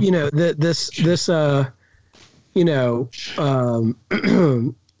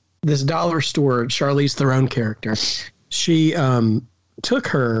 this dollar store Charlize Theron character, she took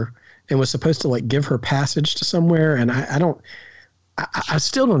her and was supposed to like give her passage to somewhere, and I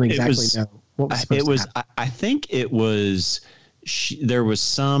still don't exactly know what was supposed to happen. I think it was. There was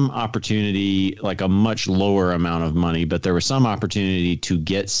some opportunity, like a much lower amount of money, but there was some opportunity to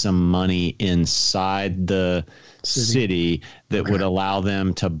get some money inside the city that would allow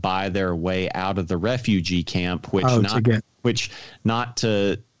them to buy their way out of the refugee camp, which not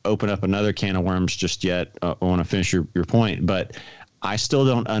to open up another can of worms just yet. I want to finish your point, but I still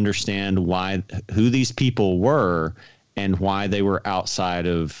don't understand who these people were and why they were outside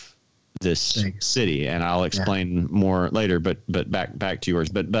of this city, and I'll explain more later, but back to yours.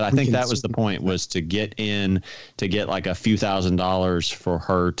 But I think that was the point, was to get like a few $1,000s for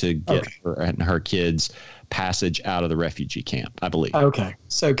her to get her and her kids passage out of the refugee camp, I believe. Okay.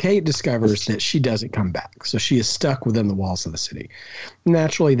 So Kate discovers that she doesn't come back. So she is stuck within the walls of the city.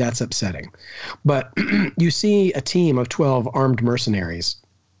 Naturally, that's upsetting. But you see a team of 12 armed mercenaries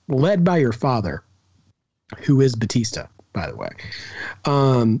led by your father, who is Batista, by the way,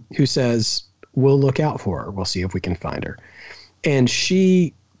 who says, we'll look out for her. We'll see if we can find her. And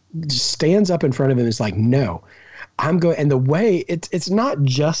she stands up in front of him and is like, no, I'm going. And the way it's not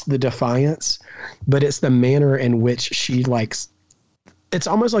just the defiance, but it's the manner in which she likes. It's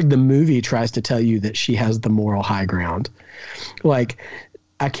almost like the movie tries to tell you that she has the moral high ground. Like,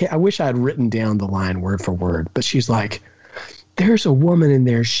 I wish I had written down the line word for word, but she's like, there's a woman in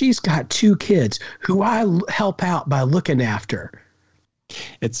there. She's got 2 kids who I help out by looking after.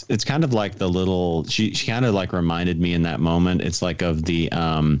 It's kind of like the little, she kind of like reminded me in that moment. It's like of the,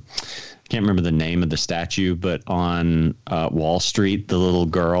 I can't remember the name of the statue, but on Wall Street, the little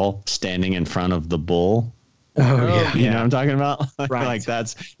girl standing in front of the bull. Oh yeah. You know what I'm talking about? Right. Like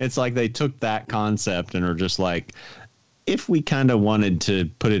it's like they took that concept and are just like, if we kind of wanted to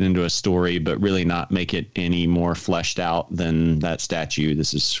put it into a story, but really not make it any more fleshed out than that statue,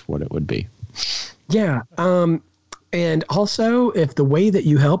 this is what it would be. Yeah. And also, if the way that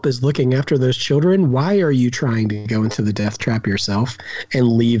you help is looking after those children, why are you trying to go into the death trap yourself and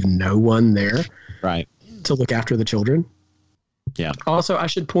leave no one there right to look after the children? Yeah. Also, I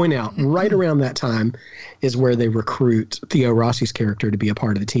should point out, right around that time is where they recruit Theo Rossi's character to be a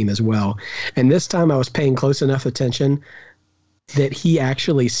part of the team as well. And this time I was paying close enough attention that he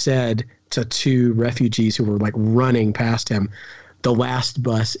actually said to 2 refugees who were like running past him, the last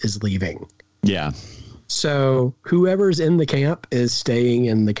bus is leaving. Yeah. So whoever's in the camp is staying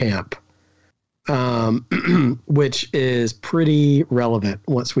in the camp, which is pretty relevant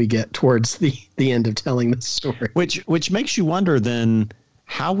once we get towards the end of telling the story. Which makes you wonder then,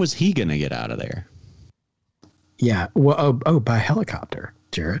 how was he going to get out of there? Yeah. Well, by helicopter,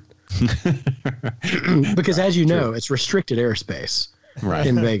 Jared. Because as you know, it's restricted airspace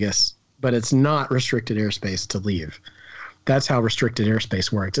in Vegas, but it's not restricted airspace to leave. That's how restricted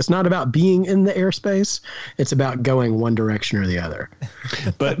airspace works. It's not about being in the airspace. It's about going one direction or the other.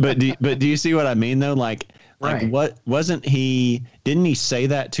 But do you see what I mean though? Like what didn't he say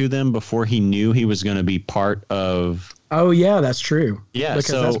that to them before he knew he was going to be part of? Oh yeah, that's true. Yeah.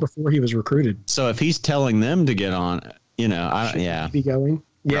 Because that's before he was recruited. So if he's telling them to get on, yeah. Be going.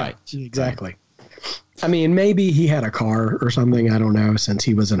 Yeah, right. Exactly. I mean, maybe he had a car or something. I don't know, since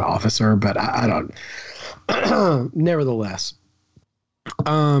he was an officer, but I don't. Nevertheless,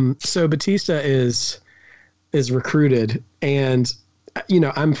 so Batista is recruited, and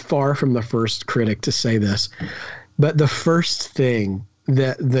I'm far from the first critic to say this, but the first thing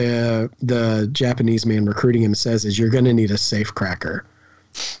that the Japanese man recruiting him says is, "You're going to need a safe cracker."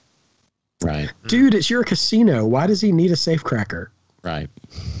 Right, dude. It's your casino. Why does he need a safe cracker? Right.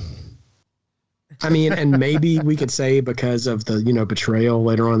 I mean, and maybe we could say because of the, betrayal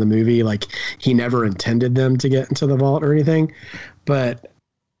later on in the movie, like he never intended them to get into the vault or anything. But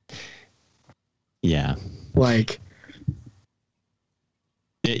yeah, like,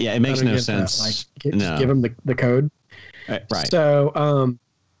 it makes no sense. Like, just give them the code. Right. So,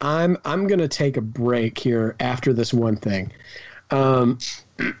 I'm going to take a break here after this one thing. And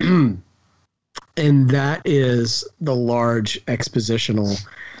that is the large expositional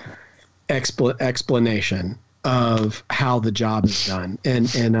explanation of how the job is done,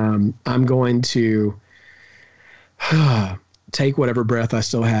 and I'm going to take whatever breath I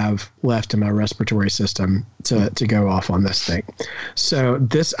still have left in my respiratory system to go off on this thing. So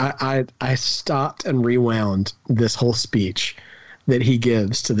this, I stopped and rewound this whole speech that he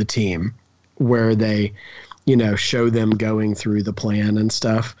gives to the team where they, show them going through the plan and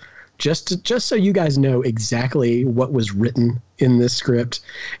stuff. Just so you guys know exactly what was written in this script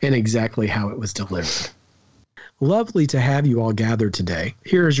and exactly how it was delivered. Lovely to have you all gathered today.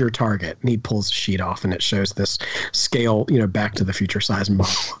 Here's your target. And he pulls a sheet off and it shows this scale, Back to the Future size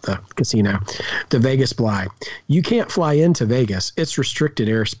model of the casino. The Vegas Bly. You can't fly into Vegas. It's restricted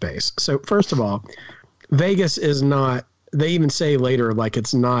airspace. So first of all, Vegas is not, they even say later, like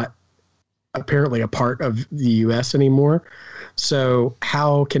it's not apparently a part of the U.S. anymore. So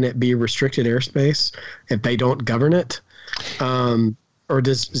how can it be restricted airspace if they don't govern it? Or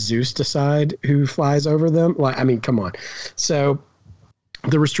does Zeus decide who flies over them? Like, I mean, come on. So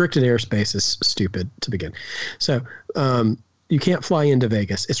the restricted airspace is stupid to begin. So you can't fly into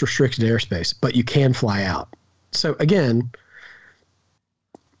Vegas. It's restricted airspace, but you can fly out. So again,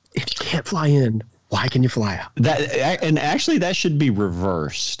 if you can't fly in, why can you fly out? And actually that should be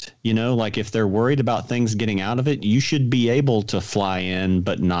reversed. Like if they're worried about things getting out of it, you should be able to fly in,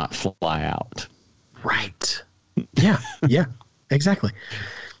 but not fly out. Right. Yeah. Yeah. Exactly.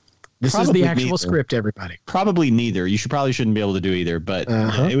 This is the actual script, everybody. Probably neither. You probably shouldn't be able to do either, but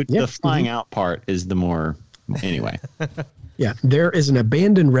the flying out part is the more, anyway. Yeah, there is an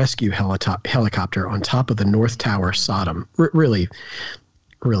abandoned rescue helicopter on top of the North Tower, Sodom. Really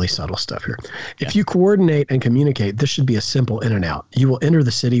subtle stuff here. Yeah. If you coordinate and communicate, this should be a simple in and out. You will enter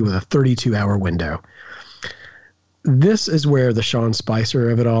the city with a 32-hour window. This is where the Sean Spicer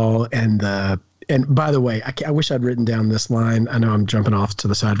of it all and by the way, I wish I'd written down this line. I know I'm jumping off to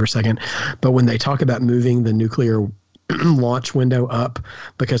the side for a second, but when they talk about moving the nuclear launch window up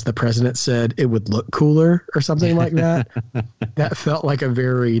because the president said it would look cooler or something like that, that felt like a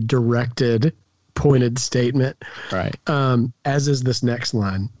very directed, pointed statement. Right. As is this next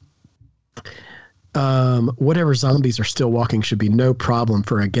line. Whatever zombies are still walking should be no problem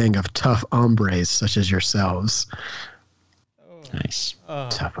for a gang of tough hombres such as yourselves. Nice.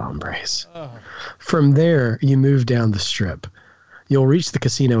 Tough hombres. From there, you move down the strip. You'll reach the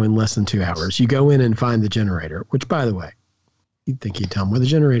casino in less than 2 hours. You go in and find the generator, which, by the way, you'd think he'd tell them where the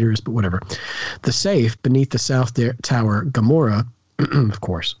generator is, but whatever. The safe beneath the South Tower, Gamora, of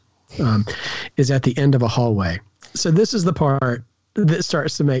course, is at the end of a hallway. So this is the part that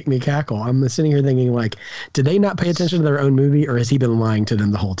starts to make me cackle. I'm sitting here thinking, like, did they not pay attention to their own movie, or has he been lying to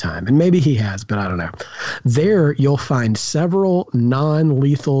them the whole time? And maybe he has, but I don't know. There, you'll find several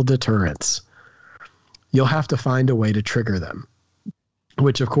non-lethal deterrents. You'll have to find a way to trigger them,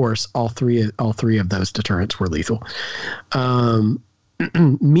 which, of course, all three of those deterrents were lethal.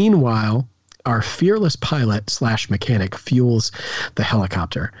 Meanwhile, our fearless pilot / mechanic fuels the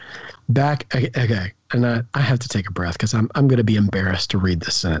helicopter. Okay, and I have to take a breath because I'm going to be embarrassed to read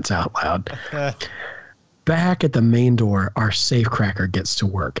this sentence out loud. Back at the main door, our safecracker gets to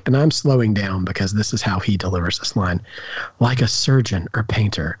work, and I'm slowing down because this is how he delivers this line. Like a surgeon or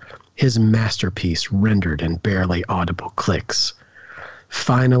painter, his masterpiece rendered in barely audible clicks.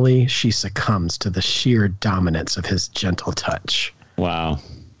 Finally, she succumbs to the sheer dominance of his gentle touch. Wow.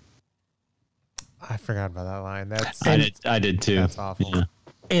 I forgot about that line. I did too. That's awful. Yeah.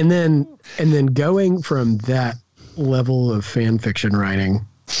 And then going from that level of fan fiction writing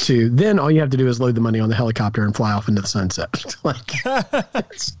to then all you have to do is load the money on the helicopter and fly off into the sunset. Like,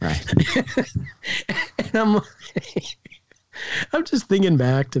 right. And I'm just thinking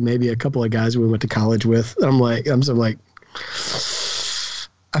back to maybe a couple of guys we went to college with. I'm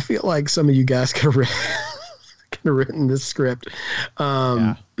I feel like some of you guys could have written this script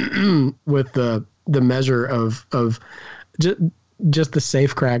with the measure of just the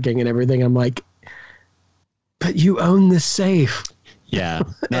safe cracking and everything. I'm like, but you own this safe. Yeah.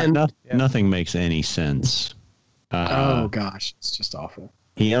 Nothing makes any sense. Oh gosh, it's just awful.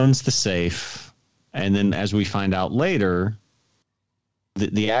 He owns the safe. And then as we find out later,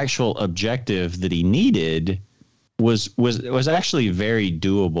 the actual objective that he needed was actually very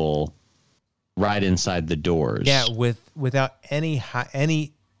doable right inside the doors. Yeah. Without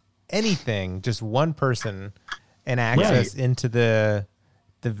anything, just one person and access into the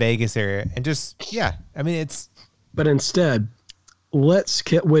Vegas area, and just I mean But instead, let's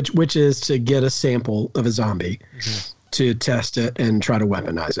get which is to get a sample of a zombie to test it and try to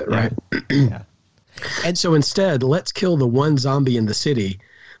weaponize it, right? Yeah. And so instead, let's kill the one zombie in the city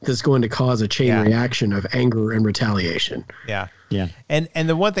that's going to cause a chain reaction of anger and retaliation. Yeah. Yeah. And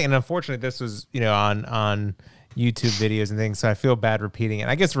the one thing, and unfortunately, this was on YouTube videos and things, so I feel bad repeating it.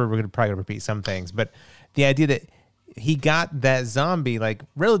 I guess we're going to probably repeat some things, but the idea that he got that zombie like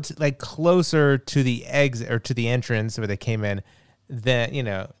relative, like closer to the exit or to the entrance where they came in. That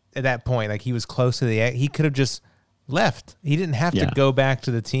at that point, like he was close to the. He could have just left. He didn't have to go back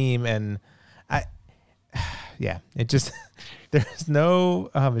to the team, and it just there's no.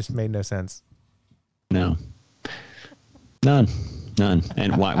 It just made no sense. No, none.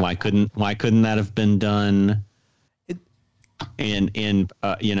 And why couldn't that have been done?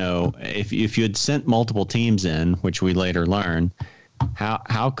 If you had sent multiple teams in, which we later learn,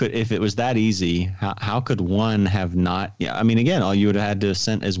 how could, if it was that easy, how could one have not? Yeah, I mean, again, all you would have had to have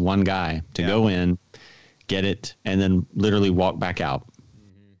sent is one guy to go in, get it, and then literally walk back out.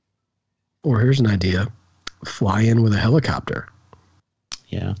 Or here's an idea: fly in with a helicopter.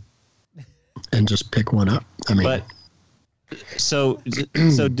 Yeah, and just pick one up. I mean, but. So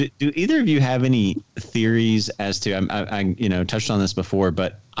do either of you have any theories as to, I touched on this before,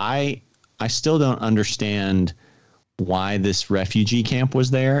 but I still don't understand why this refugee camp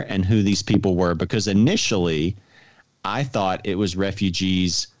was there and who these people were, because initially I thought it was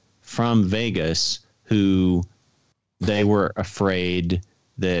refugees from Vegas who they were afraid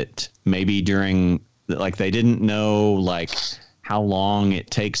that maybe during, like, they didn't know, like, how long it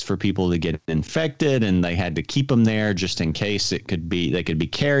takes for people to get infected, and they had to keep them there just in case they could be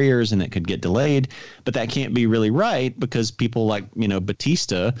carriers and it could get delayed. But that can't be really right, because people like,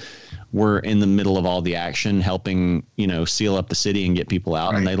 Batista were in the middle of all the action, helping, seal up the city and get people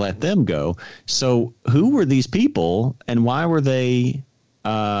out, and they let them go. So who were these people, and why were they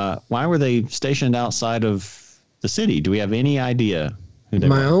stationed outside of the city? Do we have any idea who they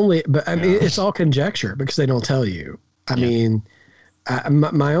were? It's all conjecture because they don't tell you. I mean,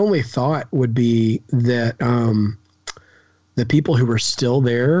 my only thought would be that the people who were still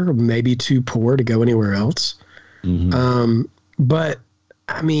there may be too poor to go anywhere else. Mm-hmm. But,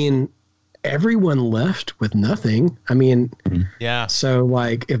 I mean, everyone left with nothing. I mean, so,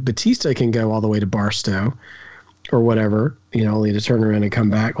 like, if Batista can go all the way to Barstow or whatever, only to turn around and come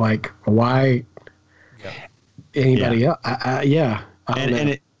back, like, why anybody else?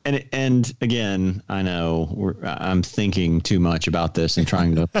 And again, I know I'm thinking too much about this and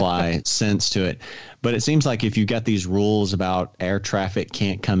trying to apply sense to it, but it seems like if you've got these rules about air traffic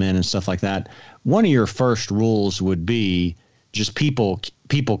can't come in and stuff like that, one of your first rules would be just people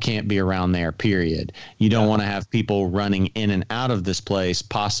can't be around there, period. You don't want to have people running in and out of this place,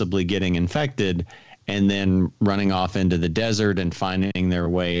 possibly getting infected, and then running off into the desert and finding their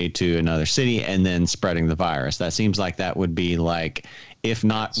way to another city and then spreading the virus. That seems like that would be like, if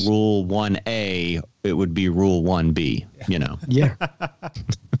not rule 1A, it would be rule 1B, Yeah,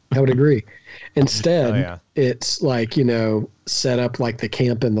 I would agree. Instead, it's like, set up like the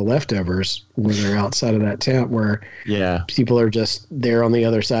camp in The Leftovers where they're outside of that tent where people are just there on the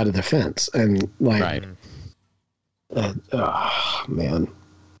other side of the fence. And like, man,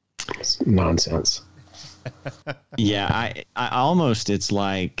 it's nonsense. I almost, it's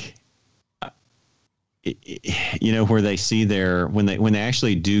like, where they see when they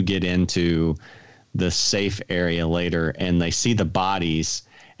actually do get into the safe area later and they see the bodies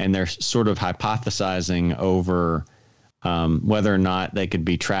and they're sort of hypothesizing over whether or not they could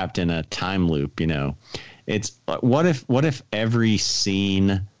be trapped in a time loop. It's what if every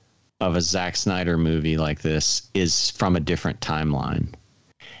scene of a Zach Snyder movie like this is from a different timeline?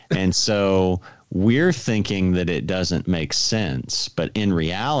 And so we're thinking that it doesn't make sense, but in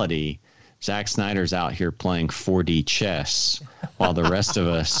reality, Zach Snyder's out here playing 4D chess while the rest of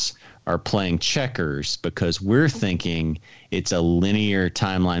us are playing checkers, because we're thinking it's a linear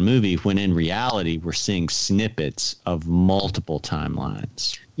timeline movie when in reality we're seeing snippets of multiple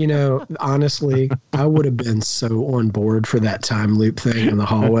timelines. Honestly, I would have been so on board for that time loop thing in the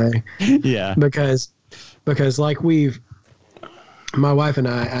hallway. Because like my wife and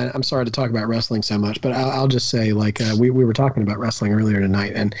I'm sorry to talk about wrestling so much, but I'll just say, like, we were talking about wrestling earlier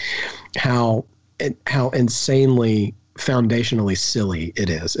tonight and how insanely foundationally silly it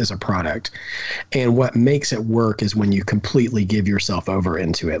is as a product. And what makes it work is when you completely give yourself over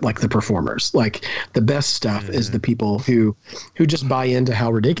into it, like the performers. Like, the best stuff is the people who just buy into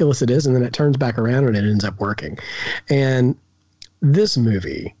how ridiculous it is, and then it turns back around and it ends up working. And this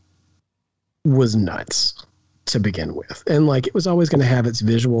movie was nuts to begin with, and like, it was always going to have its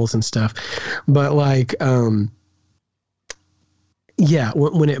visuals and stuff, but like when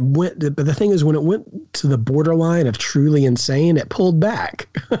it went, but the thing is, when it went to the borderline of truly insane, it pulled back.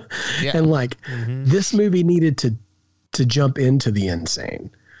 And like, this movie needed to jump into the insane.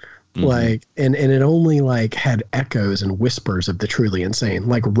 Like, and it only like had echoes and whispers of the truly insane,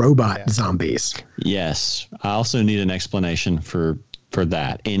 like robot zombies. Yes, I also need an explanation for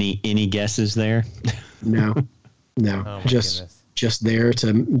that. Any guesses there? No. no, Oh my just goodness. just there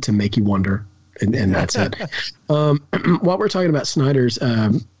to make you wonder, and that's it. While we're talking about Snyder's,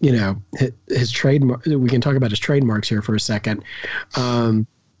 his trademark, we can talk about his trademarks here for a second.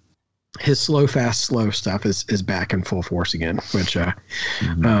 His slow, fast, slow stuff is back in full force again, which I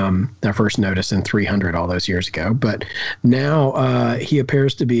first noticed in 300 all those years ago. But now he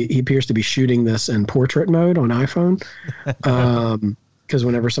appears to be shooting this in portrait mode on iPhone. Because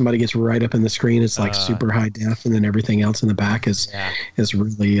whenever somebody gets right up in the screen, it's like super high def, and then everything else in the back is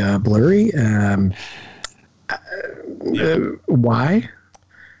really blurry. Why?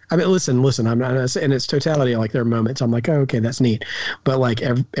 I mean, listen. I'm not in its totality. Like there are moments I'm like, oh, okay, that's neat, but like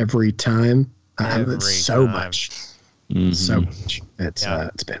every time, it's so much, so much.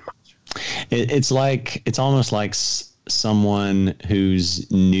 It's been much. It's almost like someone who's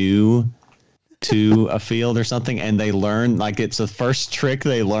new to a field or something, and they learn, like it's the first trick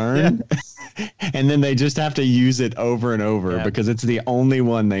they learn, and then they just have to use it over and over because it's the only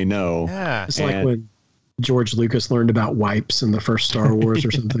one they know. Yeah, it's like when George Lucas learned about wipes in the first Star Wars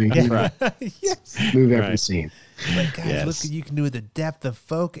or something. Right. Yes. Move every scene. Like, guys, look what you can do with the depth of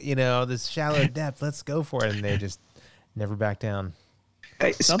focus, this shallow depth. Let's go for it. And they just never back down.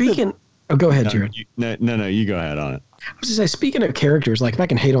 Hey, go ahead, Jared. No, you go ahead on it. I was going to say, speaking of characters, like if I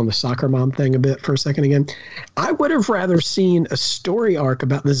can hate on the soccer mom thing a bit for a second again, I would have rather seen a story arc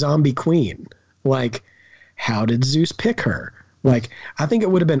about the zombie queen. Like, how did Zeus pick her? Like, I think it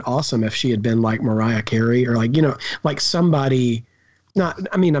would have been awesome if she had been like Mariah Carey or like, like somebody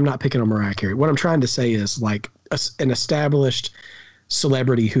I'm not picking on Mariah Carey. What I'm trying to say is like an established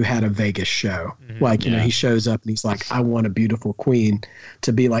celebrity who had a Vegas show. Like, he shows up and he's like, I want a beautiful queen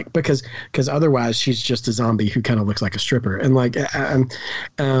to be like, because otherwise she's just a zombie who kind of looks like a stripper. And like,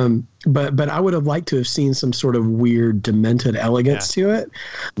 but I would have liked to have seen some sort of weird, demented elegance to it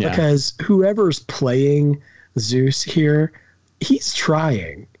because whoever's playing Zeus here, he's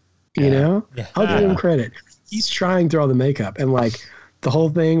trying, I'll give him credit. He's trying through all the makeup and like the whole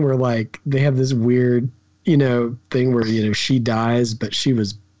thing where like they have this weird, thing where, she dies, but she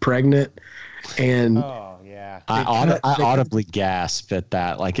was pregnant and I audibly gasped at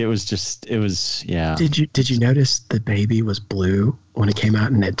that. Like it was. Did you notice the baby was blue when it came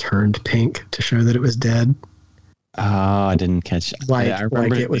out and it turned pink to show that it was dead? Oh, I didn't catch it. Like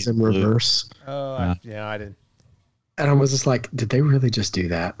it was in reverse. Oh, I did. And I was just like, did they really just do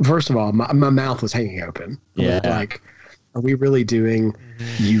that? First of all, my mouth was hanging open. Like, are we really doing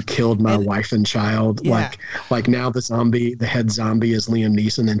you killed my wife and child? Like now the head zombie is Liam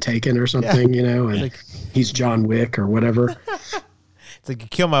Neeson in Taken or something, and like, he's John Wick or whatever. It's like, you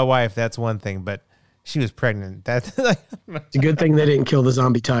kill my wife, that's one thing, but she was pregnant. That's like, it's a good thing they didn't kill the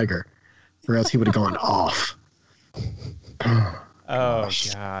zombie tiger, or else he would have gone off. Oh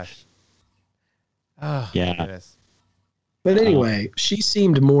gosh. Oh, yeah. Goodness. But anyway, she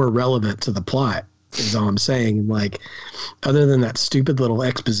seemed more relevant to the plot, is all I'm saying. Like, other than that stupid little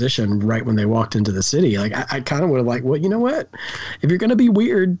exposition right when they walked into the city, like, I kind of would have like, well, you know what? If you're going to be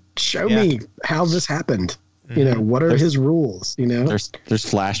weird, show me how this happened. What are his rules? There's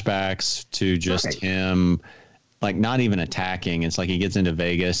flashbacks to just him, like not even attacking. It's like he gets into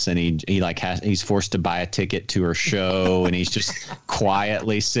Vegas and he's forced to buy a ticket to her show and he's just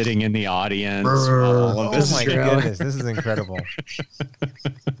quietly sitting in the audience. Oh my goodness, this is incredible.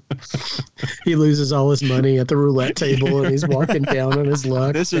 He loses all his money at the roulette table and he's walking down on his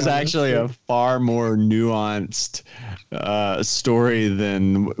luck. This is actually a far more nuanced story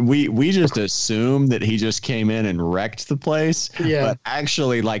than we just assume that he just came in and wrecked the place. Yeah. But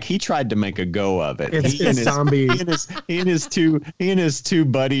actually, like, he tried to make a go of it. It's zombie. He and his two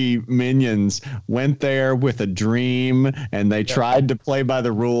buddy minions went there with a dream and they tried to play by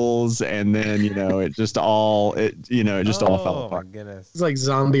the rules, and then it just all fell apart. My goodness. It's like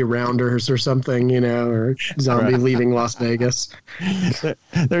zombie rounders or something, or zombie leaving Las Vegas.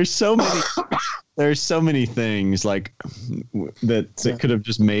 There's so many things like that could have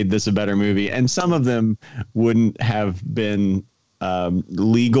just made this a better movie, and some of them wouldn't have been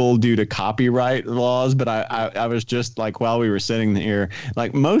legal due to copyright laws. But I was just like, while we were sitting here,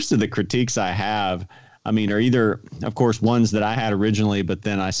 like, most of the critiques I have, are either, of course, ones that I had originally, but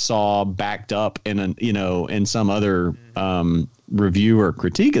then I saw backed up in some other review or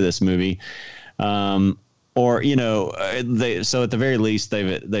critique of this movie, or so at the very least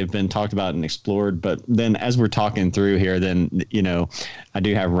they've been talked about and explored. But then as we're talking through here, then I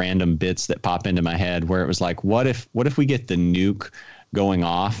do have random bits that pop into my head where it was like, what if we get the nuke going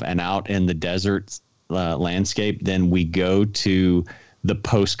off and out in the desert landscape, then we go to the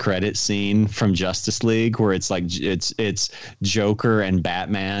post-credit scene from Justice League where it's like it's Joker and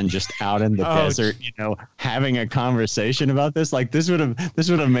Batman just out in the desert, having a conversation about this. Like this would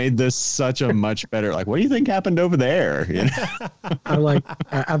have made this such a much better. Like, what do you think happened over there?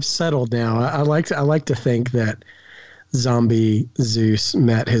 I've settled now. I like to think that zombie Zeus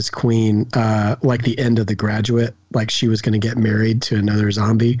met his queen like the end of The Graduate, like she was going to get married to another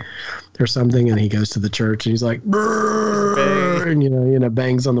zombie or something, and he goes to the church and he's like, and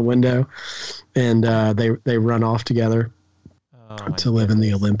bangs on the window, and they run off together to live in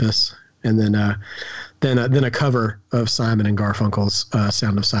the Olympus, and then a cover of Simon and Garfunkel's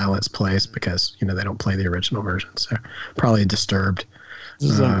Sound of Silence plays because they don't play the original version, so probably Disturbed.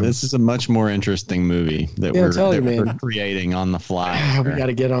 This is a much more interesting movie that we're creating on the fly. We got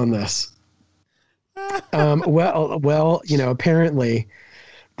to get on this. Well, apparently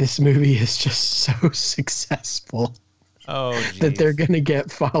this movie is just so successful that they're going to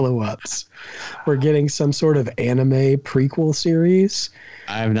get follow-ups. We're getting some sort of anime prequel series.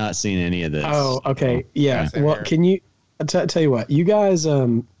 I have not seen any of this. Oh, okay. Yeah. Well, can you tell you what? You guys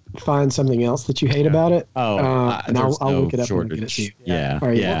find something else that you hate about it. And I'll look it up and get it to you. Yeah. All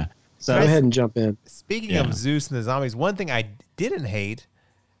right, yeah. So go ahead and jump in. Speaking of Zeus and the zombies, one thing I didn't hate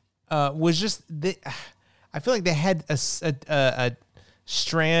was just I feel like they had a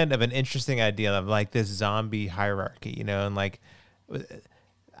strand of an interesting idea of like this zombie hierarchy, and like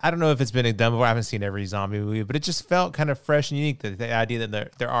I don't know if it's been done before. I haven't seen every zombie movie, but it just felt kind of fresh and unique. The idea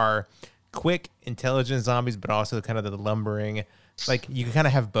that there are quick, intelligent zombies, but also kind of the lumbering. Like you can kind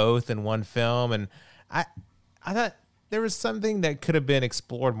of have both in one film, and I thought there was something that could have been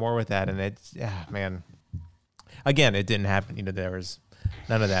explored more with that, and again, it didn't happen. There was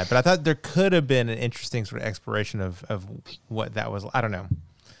none of that, but I thought there could have been an interesting sort of exploration of what that was. I don't know,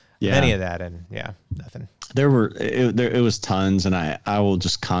 any of that, and nothing. It was tons, and I will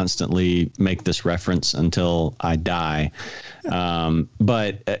just constantly make this reference until I die.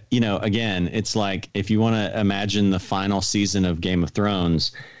 But again, it's like if you want to imagine the final season of Game of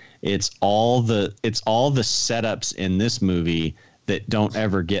Thrones, it's all the setups in this movie that don't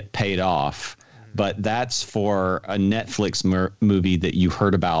ever get paid off. But that's for a Netflix movie that you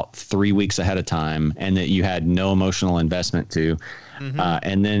heard about 3 weeks ahead of time and that you had no emotional investment to,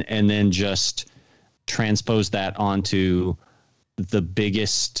 and then just transpose that onto the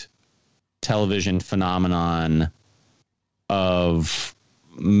biggest television phenomenon of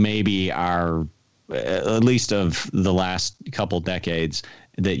maybe at least of the last couple decades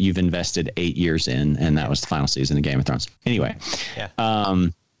that you've invested 8 years in, and that was the final season of Game of Thrones. Anyway,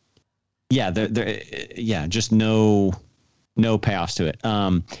 just no payoffs to it.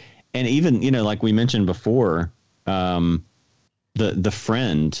 And even like we mentioned before, the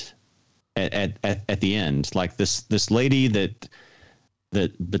friend at the end, like this lady that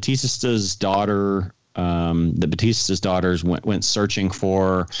Batista's daughter. The Batista's daughters went searching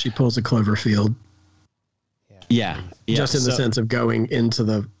for. She pulls a Cloverfield. Yeah. Just in the sense of going into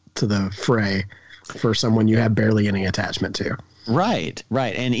the fray for someone you have barely any attachment to. Right.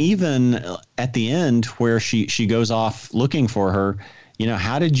 And even at the end where she goes off looking for her,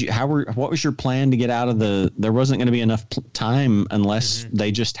 what was your plan to get out of there wasn't going to be enough time unless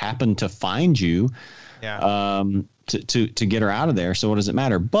they just happened to find you. Yeah. To get her out of there. So what does it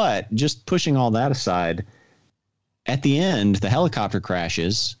matter? But just pushing all that aside, at the end, the helicopter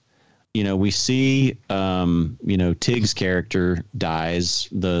crashes. We see, Tig's character dies.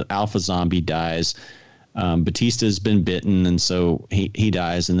 The alpha zombie dies. Batista's been bitten, and so he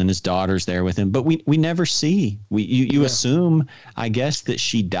dies, and then his daughter's there with him. But we never see. You assume, I guess, that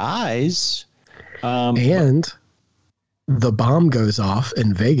she dies. And the bomb goes off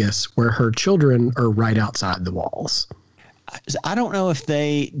in Vegas where her children are right outside the walls. I don't know if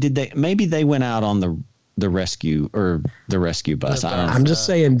maybe they went out on the rescue bus. I'm just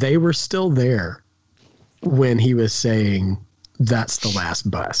saying they were still there when he was saying that's the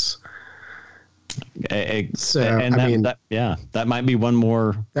last bus. That might be one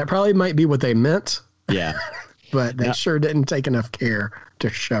more. That probably might be what they meant. Yeah. But they sure didn't take enough care to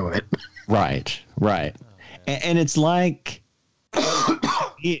show it. Right. And it's like,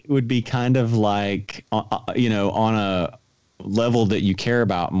 it would be kind of like, on a level that you care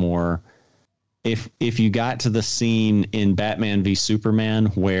about more, if you got to the scene in Batman v Superman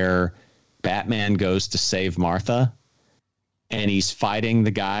where Batman goes to save Martha and he's fighting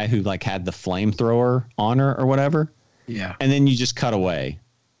the guy who had the flamethrower on her or whatever. Yeah. And then you just cut away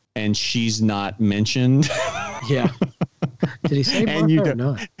and she's not mentioned. Yeah. Did he save Martha or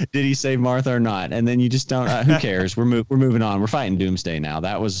not? Did he save Martha or not? And then you just don't. Who cares? We're moving on. We're fighting Doomsday now.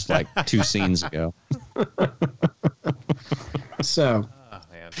 That was 2 scenes ago. So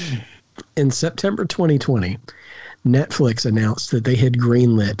In September 2020, Netflix announced that they had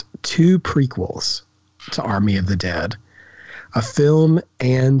greenlit 2 prequels to Army of the Dead, a film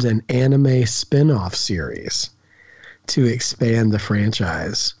and an anime spin-off series to expand the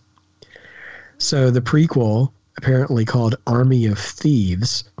franchise. So the prequel, apparently called Army of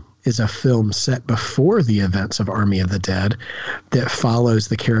Thieves, is a film set before the events of Army of the Dead that follows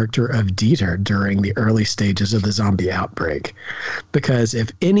the character of Dieter during the early stages of the zombie outbreak. Because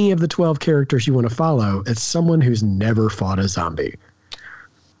if any of the 12 characters you want to follow, it's someone who's never fought a zombie.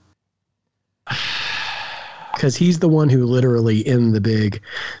 Because he's the one who literally, in the big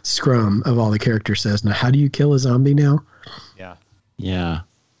scrum of all the characters, says, "Now, how do you kill a zombie now?" Yeah. Yeah.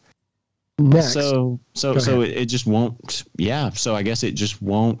 Next. So it just won't. Yeah. So I guess it just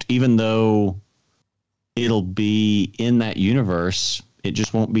won't, even though it'll be in that universe, it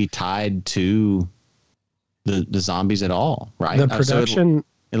just won't be tied to the zombies at all. Right. The production,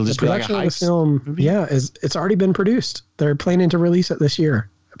 it'll just be like a of the heist film. movie? Yeah. It's already been produced. They're planning to release it this year,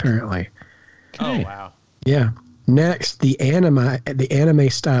 apparently. Oh, wow. Yeah. Next, the anime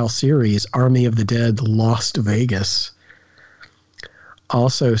style series Army of the Dead Lost Vegas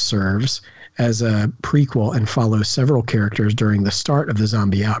also serves as a prequel and follows several characters during the start of the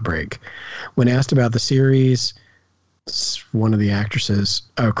zombie outbreak. When asked about the series, one of the actresses,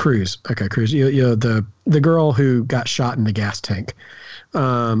 Cruz. Okay, Cruz. You know, the girl who got shot in the gas tank,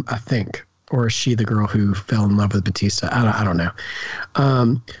 I think. Or is she the girl who fell in love with Batista? I don't know.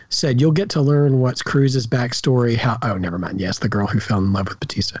 Said, you'll get to learn what's Cruz's backstory. Never mind. Yes, the girl who fell in love with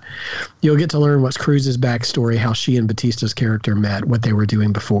Batista. You'll get to learn what's Cruz's backstory, how she and Batista's character met, what they were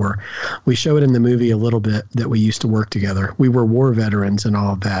doing before. We show it in the movie a little bit that we used to work together. We were war veterans and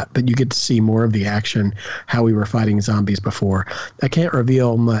all of that, but you get to see more of the action, how we were fighting zombies before. I can't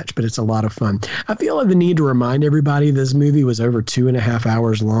reveal much, but it's a lot of fun. I feel the need to remind everybody this movie was over 2.5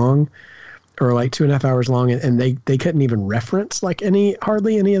 hours long. Or like 2.5 hours long, and they couldn't even reference like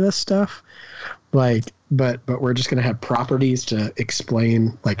hardly any of this stuff. Like, but we're just gonna have properties to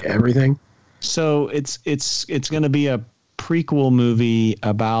explain like everything. So it's gonna be a prequel movie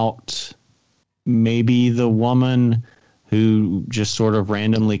about maybe the woman who just sort of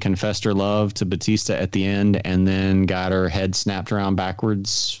randomly confessed her love to Batista at the end, and then got her head snapped around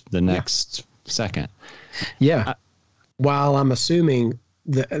backwards the next second. Yeah. While I'm assuming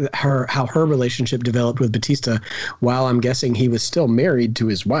how her relationship developed with Batista, while I'm guessing he was still married to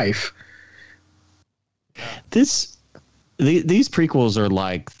his wife. These prequels are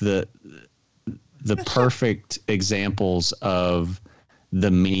like the perfect examples of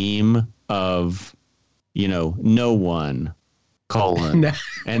the meme of, no one colon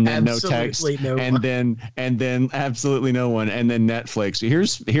and then no text and then absolutely no one and then Netflix.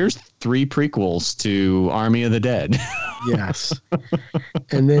 Here's 3 prequels to Army of the Dead. Yes.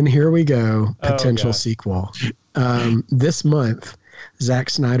 And then here we go. Potential sequel. This month, Zach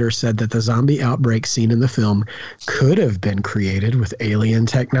Snyder said that the zombie outbreak scene in the film could have been created with alien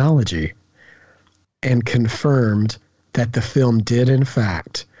technology, and confirmed that the film did in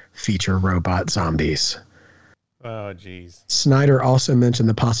fact feature robot zombies. Oh, geez. Snyder also mentioned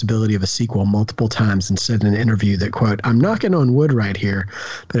the possibility of a sequel multiple times and said in an interview that, quote, "I'm knocking on wood right here,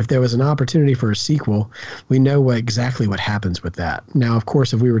 but if there was an opportunity for a sequel, we know exactly what happens with that. Now, of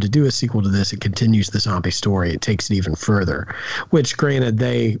course, if we were to do a sequel to this, it continues the zombie story. It takes it even further," which, granted,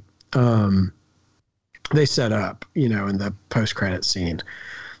 they set up, in the post-credit scene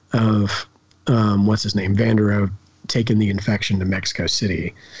of, what's his name, Vandero taking the infection to Mexico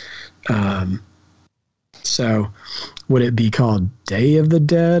City. So would it be called Day of the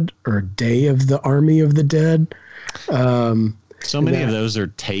Dead or Day of the Army of the Dead? So many of those are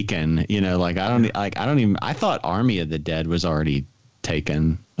taken, I thought Army of the Dead was already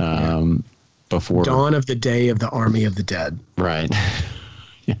taken before Dawn of the Day of the Army of the Dead. Right.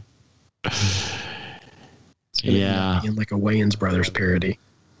 Yeah. In like a Wayans Brothers parody.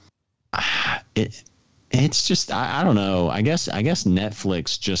 It's just, I don't know. I guess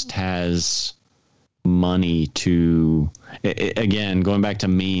Netflix just has money to, again, going back to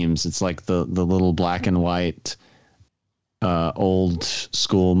memes, it's like the little black and white old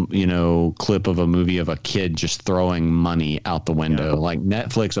school clip of a movie of a kid just throwing money out the window. Like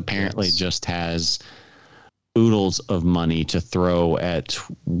Netflix apparently just has oodles of money to throw at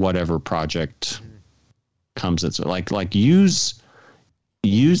whatever project comes. It's like use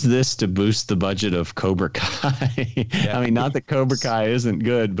this to boost the budget of Cobra Kai. Yeah. I mean, not that Cobra Kai isn't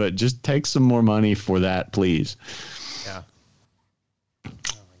good, but just take some more money for that, please. Yeah. Oh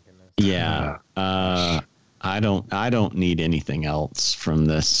my goodness. Yeah. I don't need anything else from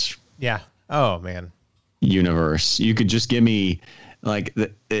this. Yeah. Oh man. Universe. You could just give me like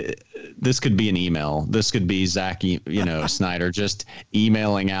this could be an email. This could be Zach, Snyder just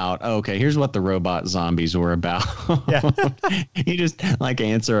emailing out, okay, here's what the robot zombies were about. Yeah. You just like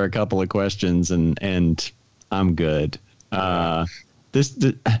answer a couple of questions and I'm good. I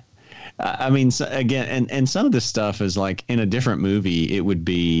mean, so again, and some of this stuff is like in a different movie, it would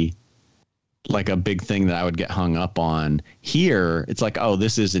be like a big thing that I would get hung up on. Here, it's like, oh,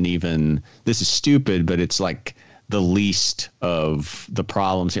 this is stupid, but it's like the least of the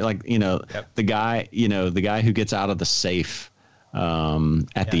problems here. Like, the guy who gets out of the safe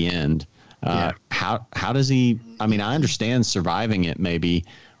at the end. How does he? I mean, I understand surviving it maybe,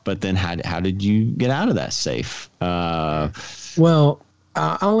 but then how did you get out of that safe? Well,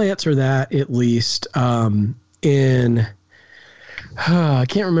 I'll answer that at least in. I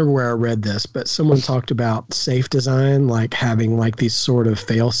can't remember where I read this, but someone talked about safe design, like having like these sort of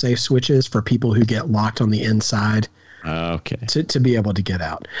fail-safe switches for people who get locked on the inside. Okay. To be able to get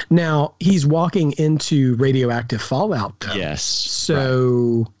out. Now, he's walking into radioactive fallout, though. Yes.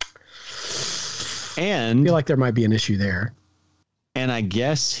 So, and I feel like there might be an issue there. And I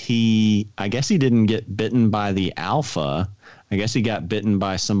guess he didn't get bitten by the alpha. I guess he got bitten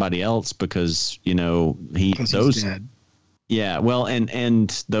by somebody else because, He's dead. Yeah, well,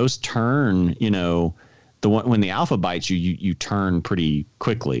 and those turn, when the alpha bites you turn pretty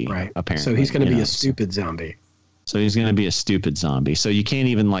quickly, right? Apparently, so he's going to be a stupid zombie. So he's going to be a stupid zombie. So you can't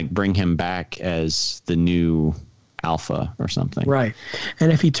even like bring him back as the new alpha or something, right?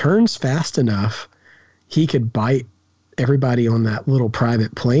 And if he turns fast enough, he could bite everybody on that little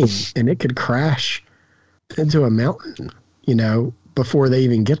private plane, and it could crash into a mountain, before they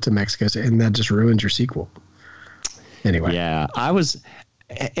even get to Mexico, and that just ruins your sequel. Anyway, yeah, I was,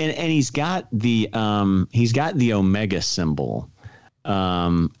 and he's got the Omega symbol,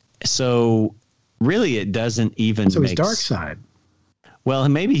 so really it doesn't even. So he's dark side. Well,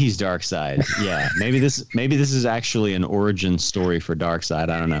 maybe he's dark side. Yeah, maybe this is actually an origin story for dark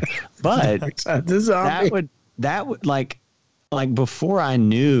side. I don't know, but that would like before I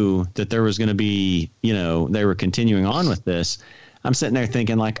knew that there was going to be, they were continuing on with this. I'm sitting there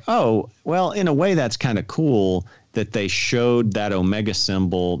thinking like, oh, well, in a way that's kind of cool that they showed that Omega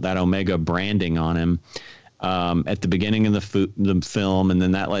symbol, that Omega branding on him at the beginning of the film. And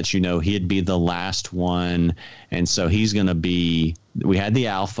then that lets you know he'd be the last one. And so he's going to be, we had the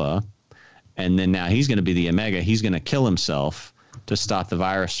Alpha, and then now he's going to be the Omega. He's going to kill himself to stop the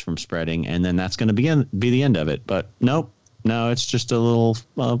virus from spreading. And then that's going to be the end of it. But nope. No, it's just a little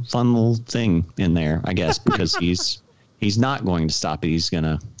fun little thing in there, I guess, because he's not going to stop it. He's going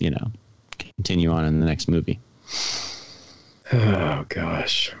to, continue on in the next movie. Oh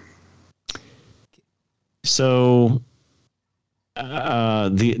gosh. So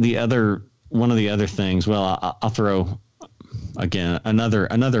the other one of the other things, well, I'll throw again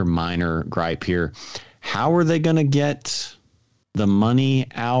another minor gripe here. How are they going to get the money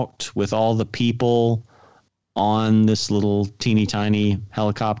out with all the people on this little teeny tiny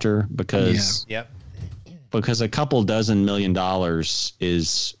helicopter? Because because a couple dozen $1 million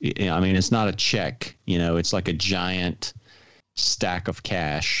is, it's not a check, it's like a giant stack of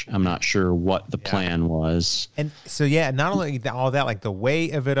cash. I'm not sure what the plan was. And so, not only all that, like the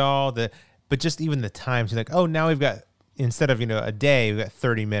weight of it all, but just even the time to like, oh, now we've got, instead of, a day, we've got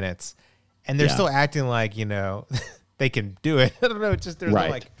 30 minutes, and they're still acting like, they can do it. I don't know. It's just, there's no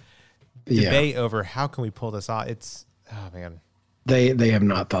like debate over how can we pull this off. It's, oh man. They have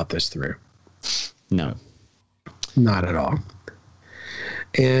not thought this through. No. Not at all.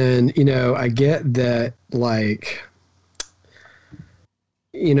 And, I get that, like,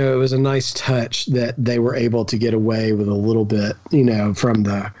 it was a nice touch that they were able to get away with a little bit, from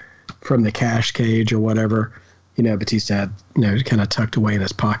the cash cage or whatever. Batista had, kind of tucked away in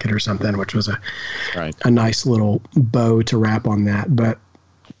his pocket or something, which was a nice little bow to wrap on that.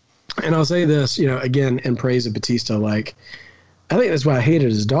 And I'll say this, again, in praise of Batista, like, I think that's why I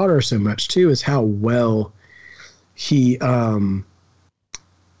hated his daughter so much too, is how well he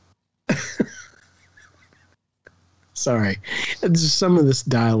sorry, just some of this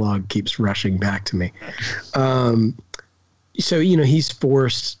dialogue keeps rushing back to me. So he's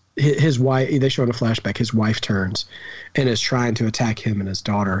forced his wife. They show in a flashback his wife turns and is trying to attack him and his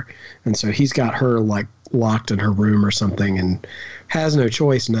daughter, and so he's got her like locked in her room or something and has no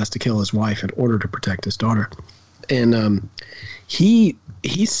choice and has to kill his wife in order to protect his daughter. And he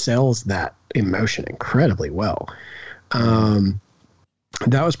sells that emotion incredibly well.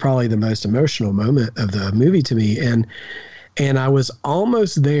 That was probably the most emotional moment of the movie to me. And I was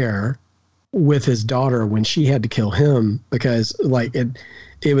almost there with his daughter when she had to kill him, because like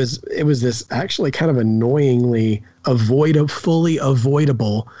it was this actually kind of annoyingly fully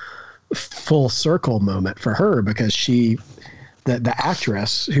avoidable full circle moment for her, because the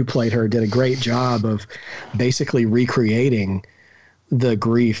actress who played her did a great job of basically recreating the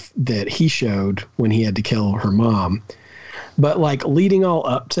grief that he showed when he had to kill her mom. But like leading all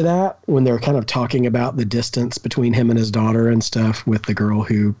up to that, when they're kind of talking about the distance between him and his daughter and stuff, with the girl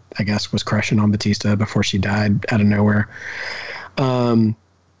who I guess was crushing on Batista before she died out of nowhere,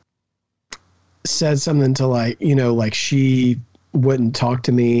 said something to like, like she wouldn't talk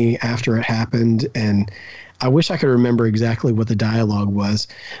to me after it happened. And I wish I could remember exactly what the dialogue was,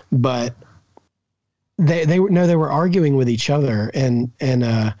 but they were arguing with each other, and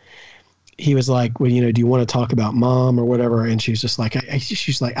he was like, well, do you want to talk about mom or whatever? And she's just like,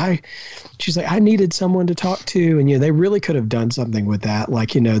 I needed someone to talk to. And, they really could have done something with that.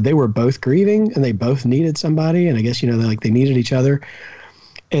 Like, they were both grieving and they both needed somebody. And I guess, they needed each other.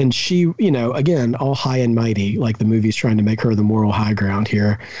 And she, again, all high and mighty, like the movie's trying to make her the moral high ground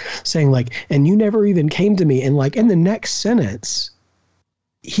here, saying like, and you never even came to me. And like in the next sentence,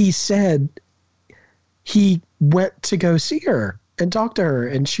 he said he went to go see her and talk to her,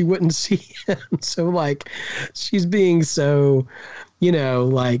 and she wouldn't see him. So like, she's being so,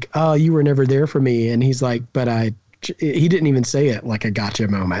 like, oh, you were never there for me. And he's like, but he didn't even say it like a gotcha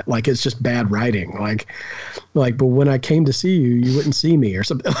moment. Like, it's just bad writing. Like, but when I came to see you, you wouldn't see me or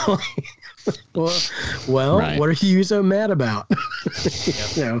something. well, right. What are you so mad about?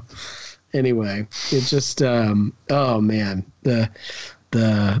 Anyway, it's just, oh man, the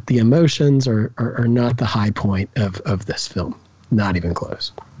emotions are not the high point of this film. Not even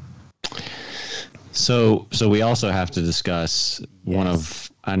close. So we also have to discuss one of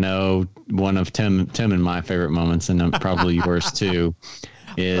Tim and my favorite moments, and probably yours too,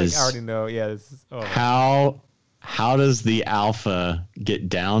 is I already know. Yeah. How does the Alpha get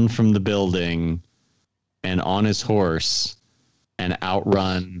down from the building and on his horse and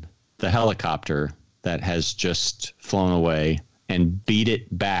outrun the helicopter that has just flown away and beat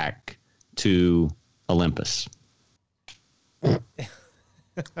it back to Olympus?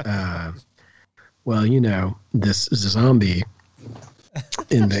 Well, this zombie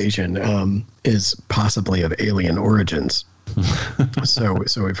invasion is possibly of alien origins. so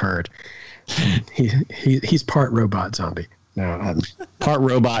we've heard. He's part robot zombie. No, part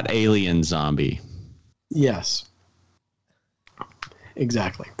robot alien zombie. Yes.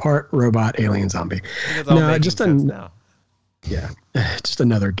 Exactly. Part robot alien zombie. No, just now. Yeah, just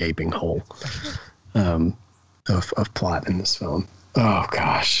another gaping hole of plot in this film. Oh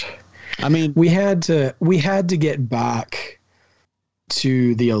gosh. I mean, we had to get back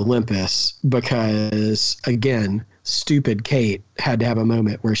to the Olympus because, again, stupid Kate had to have a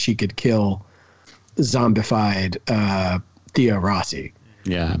moment where she could kill zombified Theo Rossi.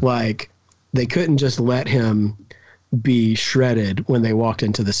 Yeah. Like, they couldn't just let him be shredded when they walked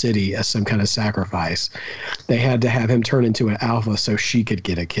into the city as some kind of sacrifice. They had to have him turn into an alpha so she could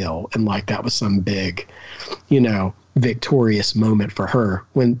get a kill. And like, that was some big, victorious moment for her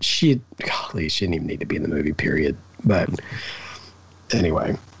when she didn't even need to be in the movie, period. But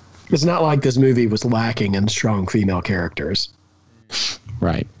anyway, it's not like this movie was lacking in strong female characters.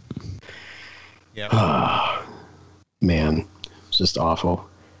 Right. Yeah. Man, it's just awful.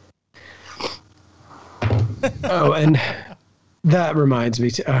 Oh, and that reminds me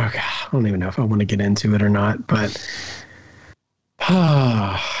to, oh God, I don't even know if I want to get into it or not, but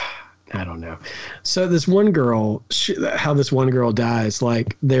I don't know. So this one girl, how this one girl dies,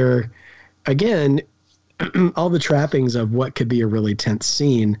 like they're, again, all the trappings of what could be a really tense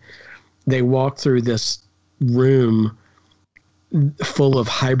scene. They walk through this room full of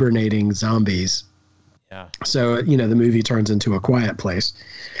hibernating zombies. Yeah. So, the movie turns into a quiet place.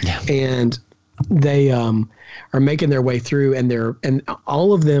 Yeah. And they are making their way through, and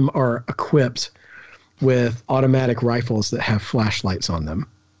all of them are equipped with automatic rifles that have flashlights on them,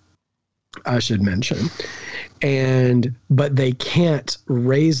 I should mention. But they can't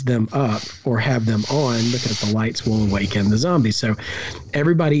raise them up or have them on because the lights will awaken the zombies. So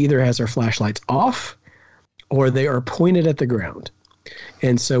everybody either has their flashlights off or they are pointed at the ground.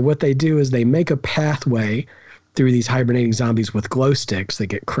 And so what they do is they make a pathway through these hibernating zombies with glow sticks that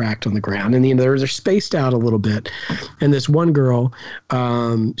get cracked on the ground. And they're spaced out a little bit. And this one girl,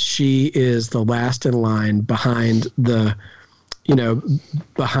 she is the last in line behind the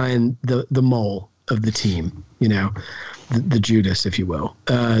mole of the team, the Judas, if you will.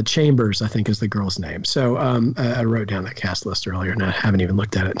 Chambers, I think, is the girl's name. So I wrote down that cast list earlier, and I haven't even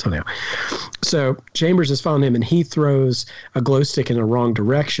looked at it until now. So Chambers has found him, and he throws a glow stick in the wrong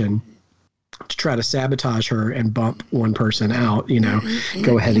direction. to try to sabotage her and bump one person out, you know,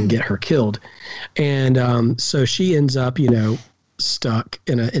 go ahead and get her killed. And so she ends up, you know, stuck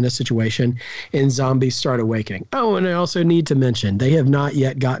in a situation, and zombies start awakening. Oh, and I also need to mention they have not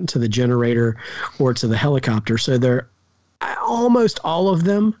yet gotten to the generator or to the helicopter. So they're almost all of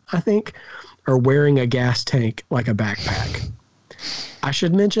them, I think, are wearing a gas tank like a backpack. I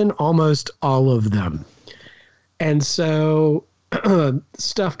should mention almost all of them. And so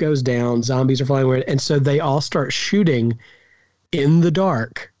stuff goes down, zombies are flying around, and so they all start shooting in the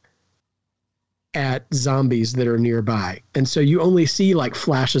dark at zombies that are nearby. And so you only see like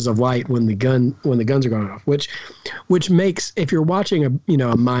flashes of light when the guns are going off, which makes, if you're watching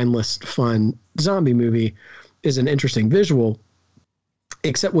a mindless, fun zombie movie, is an interesting visual,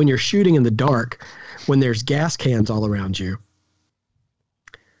 except when you're shooting in the dark, when there's gas cans all around you,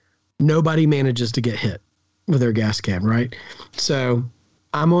 nobody manages to get hit with their gas can, right? So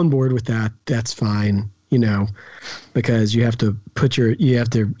I'm on board with that. That's fine, you know, because you have to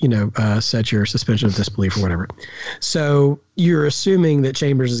set your suspension of disbelief or whatever. So you're assuming that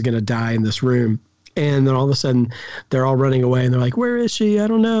Chambers is going to die in this room. And then all of a sudden they're all running away and they're like, where is she? I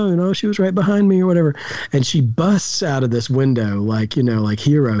don't know. You know, she was right behind me or whatever. And she busts out of this window, like, you know, like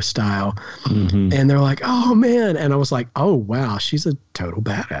hero style. Mm-hmm. And they're like, oh man. And I was like, oh wow, she's a total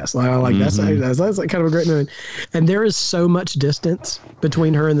badass. Like that's like kind of a great moment. And there is so much distance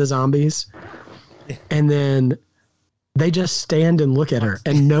between her and the zombies. And then they just stand and look at her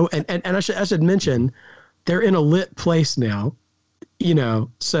and I should mention they're in a lit place now, you know,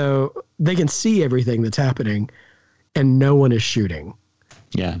 so they can see everything that's happening and no one is shooting.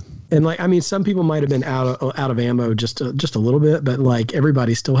 Yeah. And like, I mean, some people might've been out of ammo just a little bit, but like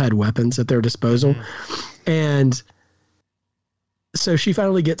everybody still had weapons at their disposal. Mm-hmm. And so she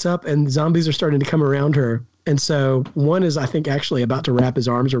finally gets up and zombies are starting to come around her. And so one is, I think, actually about to wrap his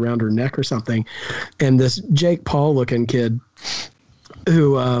arms around her neck or something. And this Jake Paul looking kid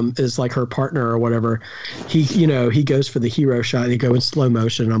who is like her partner or whatever, he goes for the hero shot. They go in slow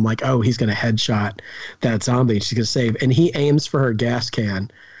motion. And I'm like, oh, he's going to headshot that zombie. She's going to save. And he aims for her gas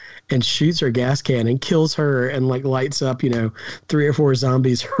can and shoots her gas can and kills her and like lights up, you know, 3 or 4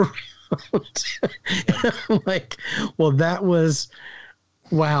 zombies around. I'm like, well, that was...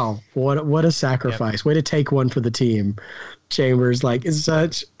 wow, what a sacrifice. Yep. Way to take one for the team. Chambers, like, is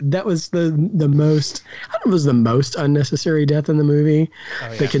such, that was the most, I don't know if it was the most unnecessary death in the movie,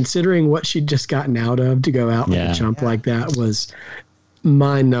 but considering what she'd just gotten out of to go out with a jump like that was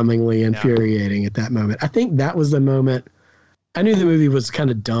mind-numbingly infuriating at that moment. I think that was the moment, I knew the movie was kind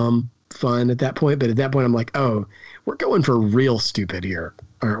of dumb fun at that point, but at that point I'm like, oh, we're going for real stupid here,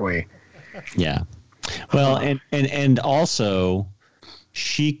 aren't we? Yeah. Well, and also...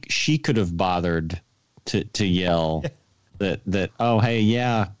 She could have bothered to yell that oh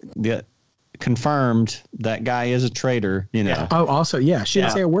hey confirmed that guy is a traitor, you know. Oh, also she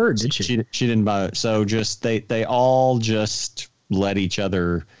didn't say a word, did she? She didn't bother. So just they all just let each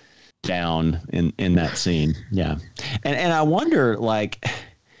other down in that scene. Yeah, and I wonder, like,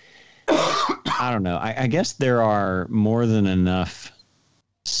 I don't know. I guess there are more than enough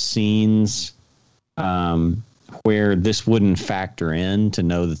scenes where this wouldn't factor in to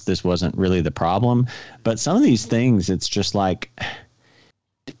know that this wasn't really the problem. But some of these things, it's just like,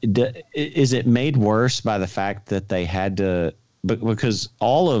 is it made worse by the fact that they had to, because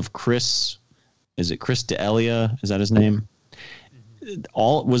all of Chris D'Elia, is that his name?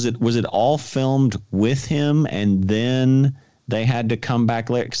 Was it all filmed with him and then they had to come back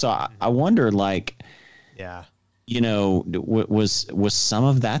later? So I wonder, like, you know, was some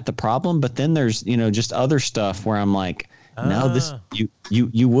of that the problem? But then there's, you know, just other stuff where I'm like, no, this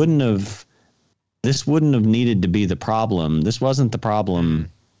you wouldn't have, this wouldn't have needed to be the problem. This wasn't the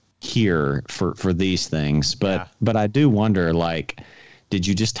problem here for these things. But I do wonder, like, did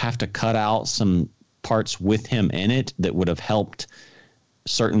you just have to cut out some parts with him in it that would have helped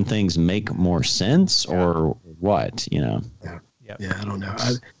certain things make more sense, or what, you know? Yeah, I don't know.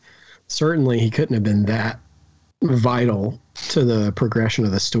 Certainly he couldn't have been that vital to the progression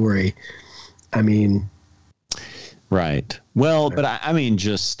of the story. I mean, right. Well, but I mean,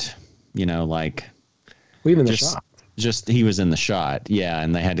 just, you know, like, even the shot. Just he was in the shot,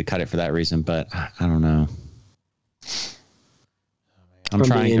 and they had to cut it for that reason. But I don't know. I'm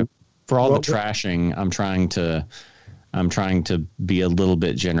trying to, for all the trashing, I'm trying to be a little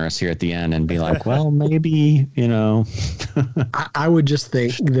bit generous here at the end and be like, well, maybe, you know. I would just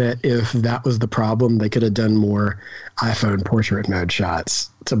think that if that was the problem, they could have done more iPhone portrait mode shots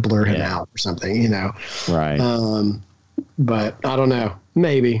to blur him out or something, you know. Right. But I don't know.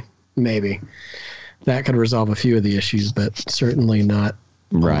 Maybe that could resolve a few of the issues, but certainly not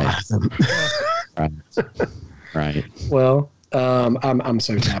Right. Right. Right. Well, I'm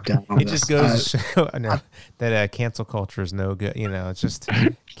so tapped out on It this. just goes to show that cancel culture is no good. It's just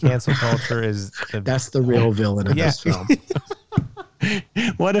cancel culture is that's the real villain of this film.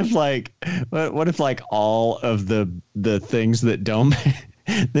 What if all of the things that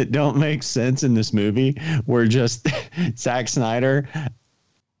don't make sense in this movie were just Zack Snyder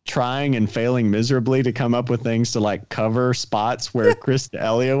trying and failing miserably to come up with things to like cover spots where Chris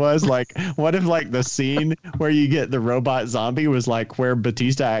D'Elia was? Like, what if like the scene where you get the robot zombie was like where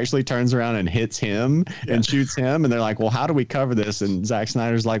Batista actually turns around and hits him and shoots him, and they're like, well, how do we cover this? And Zack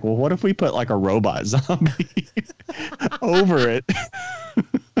Snyder's like, well, what if we put like a robot zombie over it?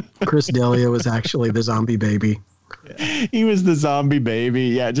 Chris D'Elia was actually the zombie baby. He was the zombie baby.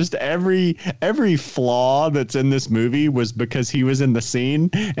 Yeah, just every flaw that's in this movie was because he was in the scene,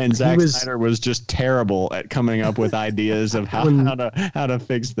 and Zack Snyder was just terrible at coming up with ideas of how to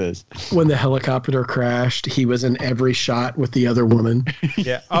fix this. When the helicopter crashed, he was in every shot with the other woman.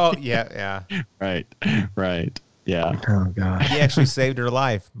 Yeah. Oh, yeah. Right. Yeah. Oh God. He actually saved her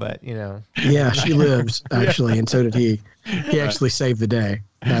life, but Yeah, she lived actually, and so did he. He actually saved the day.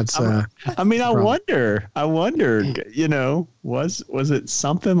 That's. I wonder. Was it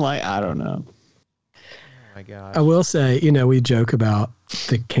something like, I don't know. Oh my God. I will say, we joke about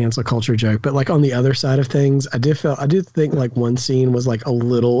the cancel culture joke, but like on the other side of things, I did think like one scene was like a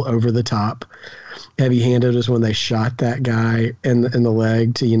little over the top, heavy-handed, is when they shot that guy in the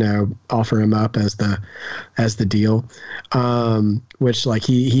leg to offer him up as the deal, which like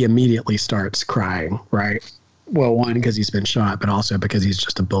he immediately starts crying, right? Well, one, because he's been shot, but also because he's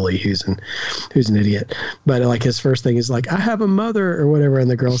just a bully who's an idiot. But like his first thing is like, I have a mother or whatever,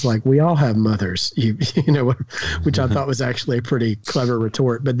 and the girl's like, we all have mothers, which I thought was actually a pretty clever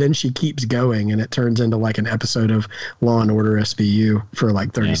retort. But then she keeps going, and it turns into like an episode of Law and Order SVU for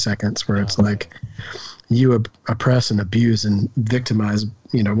like 30 seconds, where it's like, you oppress and abuse and victimize,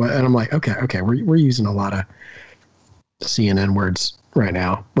 and I'm like, okay, we're using a lot of CNN words right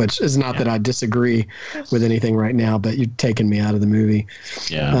now, which is not that I disagree with anything right now, but you're taking me out of the movie.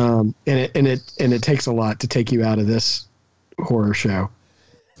 Yeah. And it takes a lot to take you out of this horror show.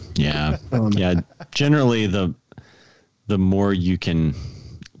 Yeah. Generally the more you can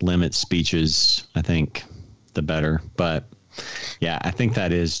limit speeches, I think the better. But yeah, I think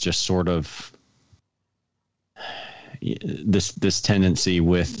that is just sort of this tendency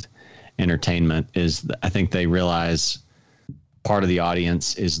with entertainment is, I think they realize part of the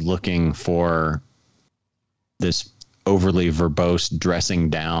audience is looking for this overly verbose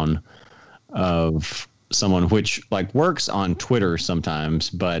dressing down of someone, which like works on Twitter sometimes,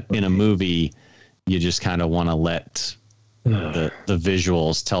 but in a movie, you just kind of want to let the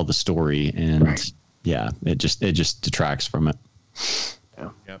visuals tell the story, and it just detracts from it. Yeah.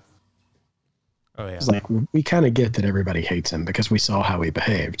 Yep. Oh yeah. It's like, we kind of get that everybody hates him because we saw how he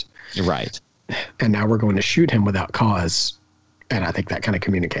behaved. Right. And now we're going to shoot him without cause. And I think that kind of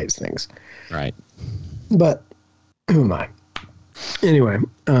communicates things. Right. But who am I? Anyway,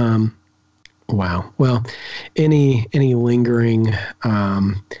 wow. Well, any lingering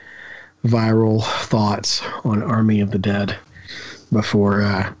viral thoughts on Army of the Dead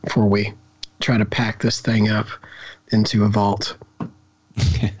before we try to pack this thing up into a vault?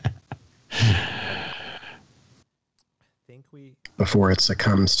 Before it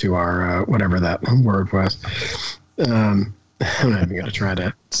succumbs to our whatever that word was. I'm not even going to try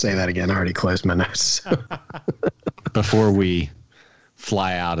to say that again. I already closed my notes. Before we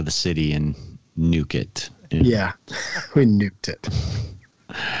fly out of the city and nuke it. Yeah, we nuked it.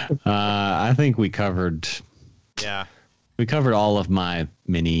 I think we covered. Yeah. We covered all of my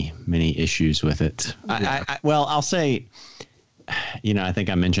many issues with it. Yeah. Well, I'll say, I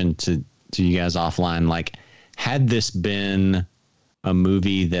think I mentioned to you guys offline, like, had this been a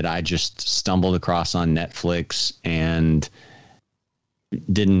movie that I just stumbled across on Netflix and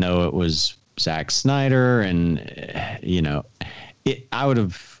didn't know it was Zack Snyder, and I would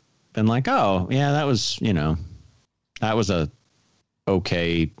have been like, oh yeah, that was a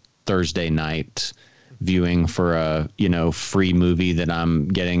okay Thursday night viewing for a free movie that I'm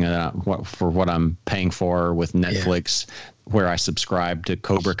getting for what I'm paying for with Netflix, where I subscribe to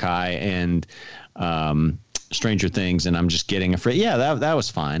Cobra Kai and Stranger Things, and I'm just getting a free. Yeah, that was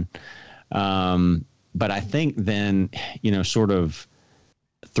fine. But I think then, sort of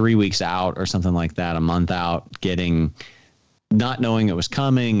 3 weeks out or something like that, a month out, not knowing it was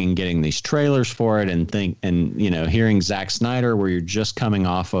coming and getting these trailers for it and hearing Zack Snyder, where you're just coming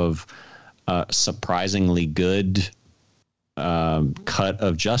off of a surprisingly good cut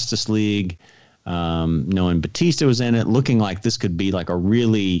of Justice League, knowing Batista was in it, looking like this could be like a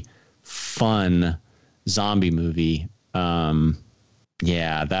really fun zombie movie.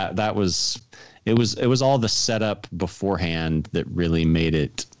 Yeah, that was it was all the setup beforehand that really made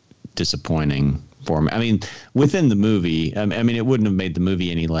it disappointing for me. I mean, within the movie, I mean, it wouldn't have made the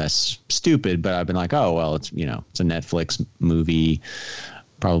movie any less stupid, but I've been like, oh, well, it's, it's a Netflix movie,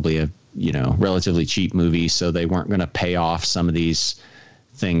 probably a, relatively cheap movie. So they weren't going to pay off some of these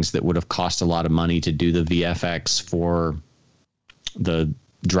things that would have cost a lot of money to do the VFX for the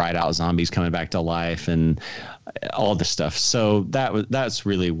dried out zombies coming back to life and all this stuff. So that's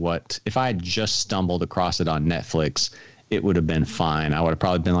really what, if I had just stumbled across it on Netflix, it would have been fine. I would have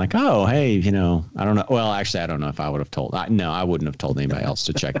probably been like, oh, hey, I don't know. Well, actually, I don't know if I would have told. No, I wouldn't have told anybody else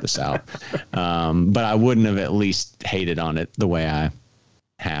to check this out. But I wouldn't have at least hated on it the way I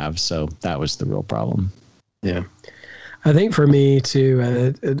have. So that was the real problem. Yeah. I think for me, too,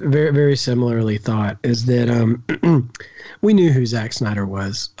 very, very similarly thought is that we knew who Zach Snyder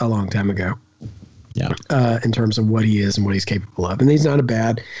was a long time ago. Yeah. In terms of what he is and what he's capable of. And he's not a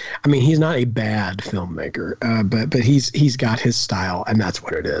bad filmmaker, but he's got his style, and that's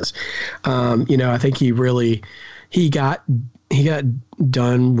what it is. I think he got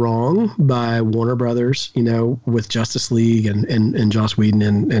done wrong by Warner Brothers, with Justice League and Joss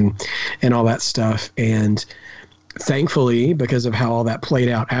Whedon and all that stuff. And thankfully, because of how all that played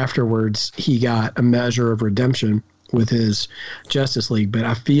out afterwards, he got a measure of redemption with his Justice League. But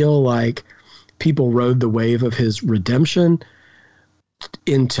I feel like people rode the wave of his redemption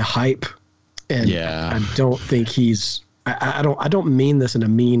into hype, and I don't think I don't mean this in a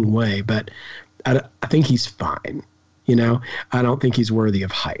mean way, but I think he's fine. I don't think he's worthy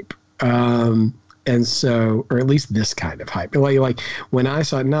of hype. And so, or at least this kind of hype. Like when I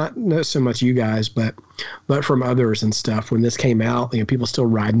saw, not so much you guys, but from others and stuff, when this came out, people still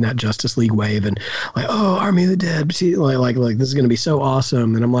riding that Justice League wave and like, oh, Army of the Dead, like this is going to be so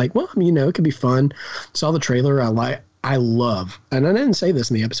awesome. And I'm like, well, it could be fun. Saw the trailer. I love, and I didn't say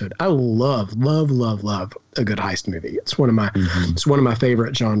this in the episode, I love a good heist movie. It's one of my it's one of my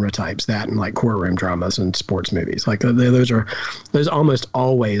favorite genre types, that and like courtroom dramas and sports movies. Like those almost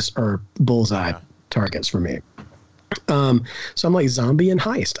always are bullseye targets for me. So I'm like, zombie and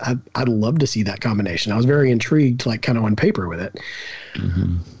heist. I'd love to see that combination. I was very intrigued, like kind of on paper with it.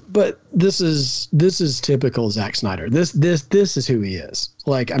 But this is typical Zack Snyder. This is who he is.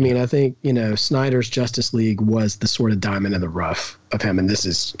 Like, I mean, I think, Snyder's Justice League was the sort of diamond in the rough of him, and this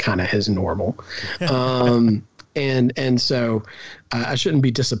is kind of his normal. And so I shouldn't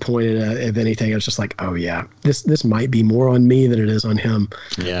be disappointed if anything. I was just like, oh yeah, this might be more on me than it is on him.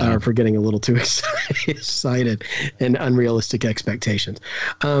 Yeah. For getting a little too excited and unrealistic expectations.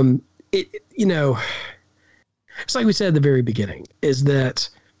 It's like we said at the very beginning, is that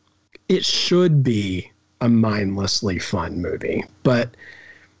it should be a mindlessly fun movie, but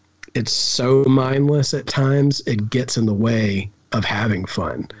it's so mindless at times, it gets in the way of having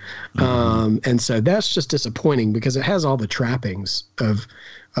fun. And so that's just disappointing because it has all the trappings of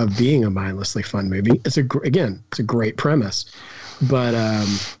being a mindlessly fun movie. It's a great premise, but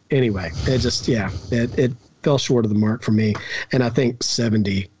anyway, it fell short of the mark for me. And I think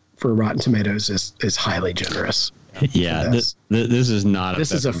 70 for Rotten Tomatoes is highly generous. Yeah, this is not.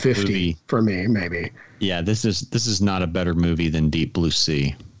 This is a 50 movie for me, maybe. Yeah, this is not a better movie than Deep Blue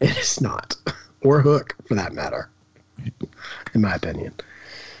Sea. It is not, or Hook for that matter, in my opinion.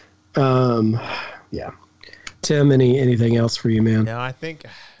 Yeah. Tim, anything else for you, man? No, I think.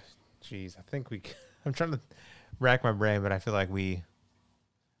 I'm trying to rack my brain, but I feel like we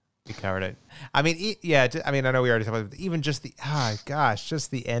covered it. I mean, I know we already talked about it, even just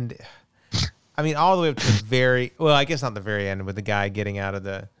just the end. I mean, all the way up to the I guess not the very end with the guy getting out of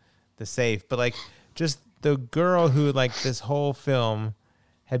the safe, but like just the girl who like this whole film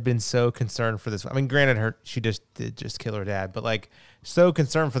had been so concerned for this. I mean, granted, she did kill her dad, but like so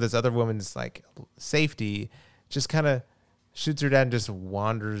concerned for this other woman's like safety, just kind of shoots her dad and just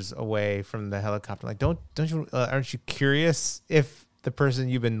wanders away from the helicopter. Like, aren't you curious if the person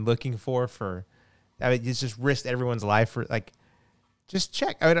you've been looking for, I mean, you just risked everyone's life for like. Just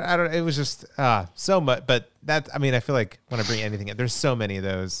check. I mean, I don't. It was just so much. But I feel like when I bring anything in, there's so many of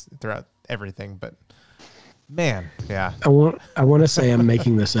those throughout everything. But man, yeah. I want to say I'm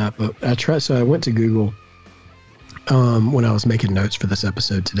making this up, but I tried. So I went to Google when I was making notes for this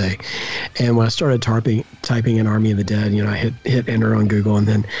episode today, and when I started typing in Army of the Dead, I hit enter on Google, and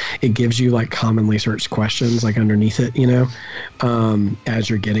then it gives you like commonly searched questions like underneath it, as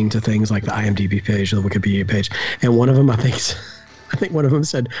you're getting to things like the IMDb page or the Wikipedia page, and one of them I think one of them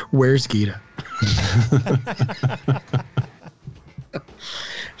said, "Where's Gita?"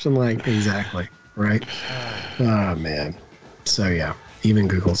 I'm like, exactly. Right. Oh, man. So, yeah, even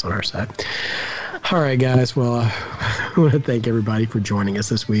Google's on our side. All right, guys. Well, I want to thank everybody for joining us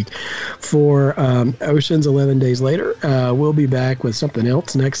this week for Ocean's 11 Days Later. We'll be back with something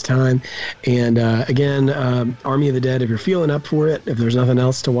else next time. And again, Army of the Dead, if you're feeling up for it, if there's nothing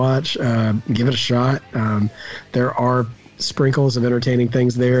else to watch, give it a shot. There are sprinkles of entertaining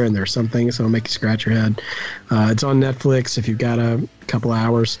things there, and there's some things that'll make you scratch your head. It's on Netflix. If you've got a couple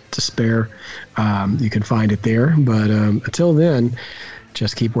hours to spare, you can find it there. But until then,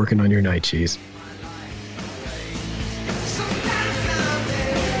 just keep working on your night cheese.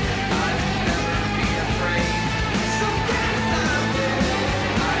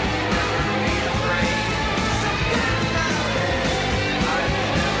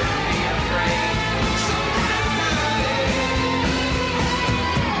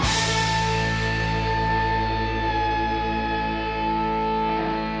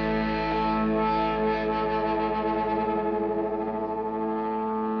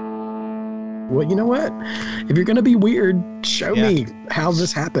 Well, you know what? If you're going to be weird, show me how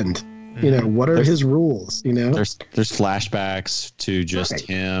this happened. You know, what are his rules? You know, there's flashbacks to just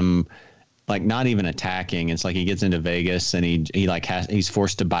him, like not even attacking. It's like he gets into Vegas and he like he's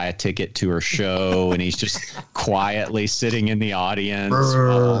forced to buy a ticket to her show and he's just quietly sitting in the audience.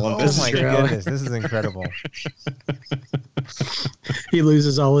 Oh my goodness, this is incredible. He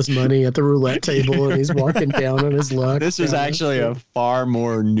loses all his money at the roulette table and he's walking down on his luck. This is actually a far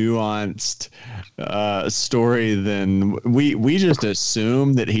more nuanced story than we just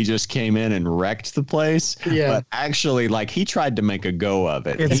assumed that he just came in and wrecked the place. Yeah. But actually, like, he tried to make a go of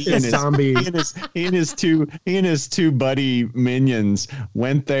it. It's zombie. He and his two buddy minions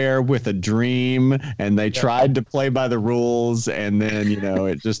went there with a dream and they tried to play by the rules, and then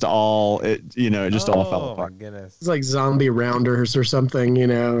it just all fell apart. My goodness. It's like Zombie Rounders or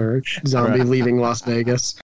something, or Zombie Leaving Las Vegas.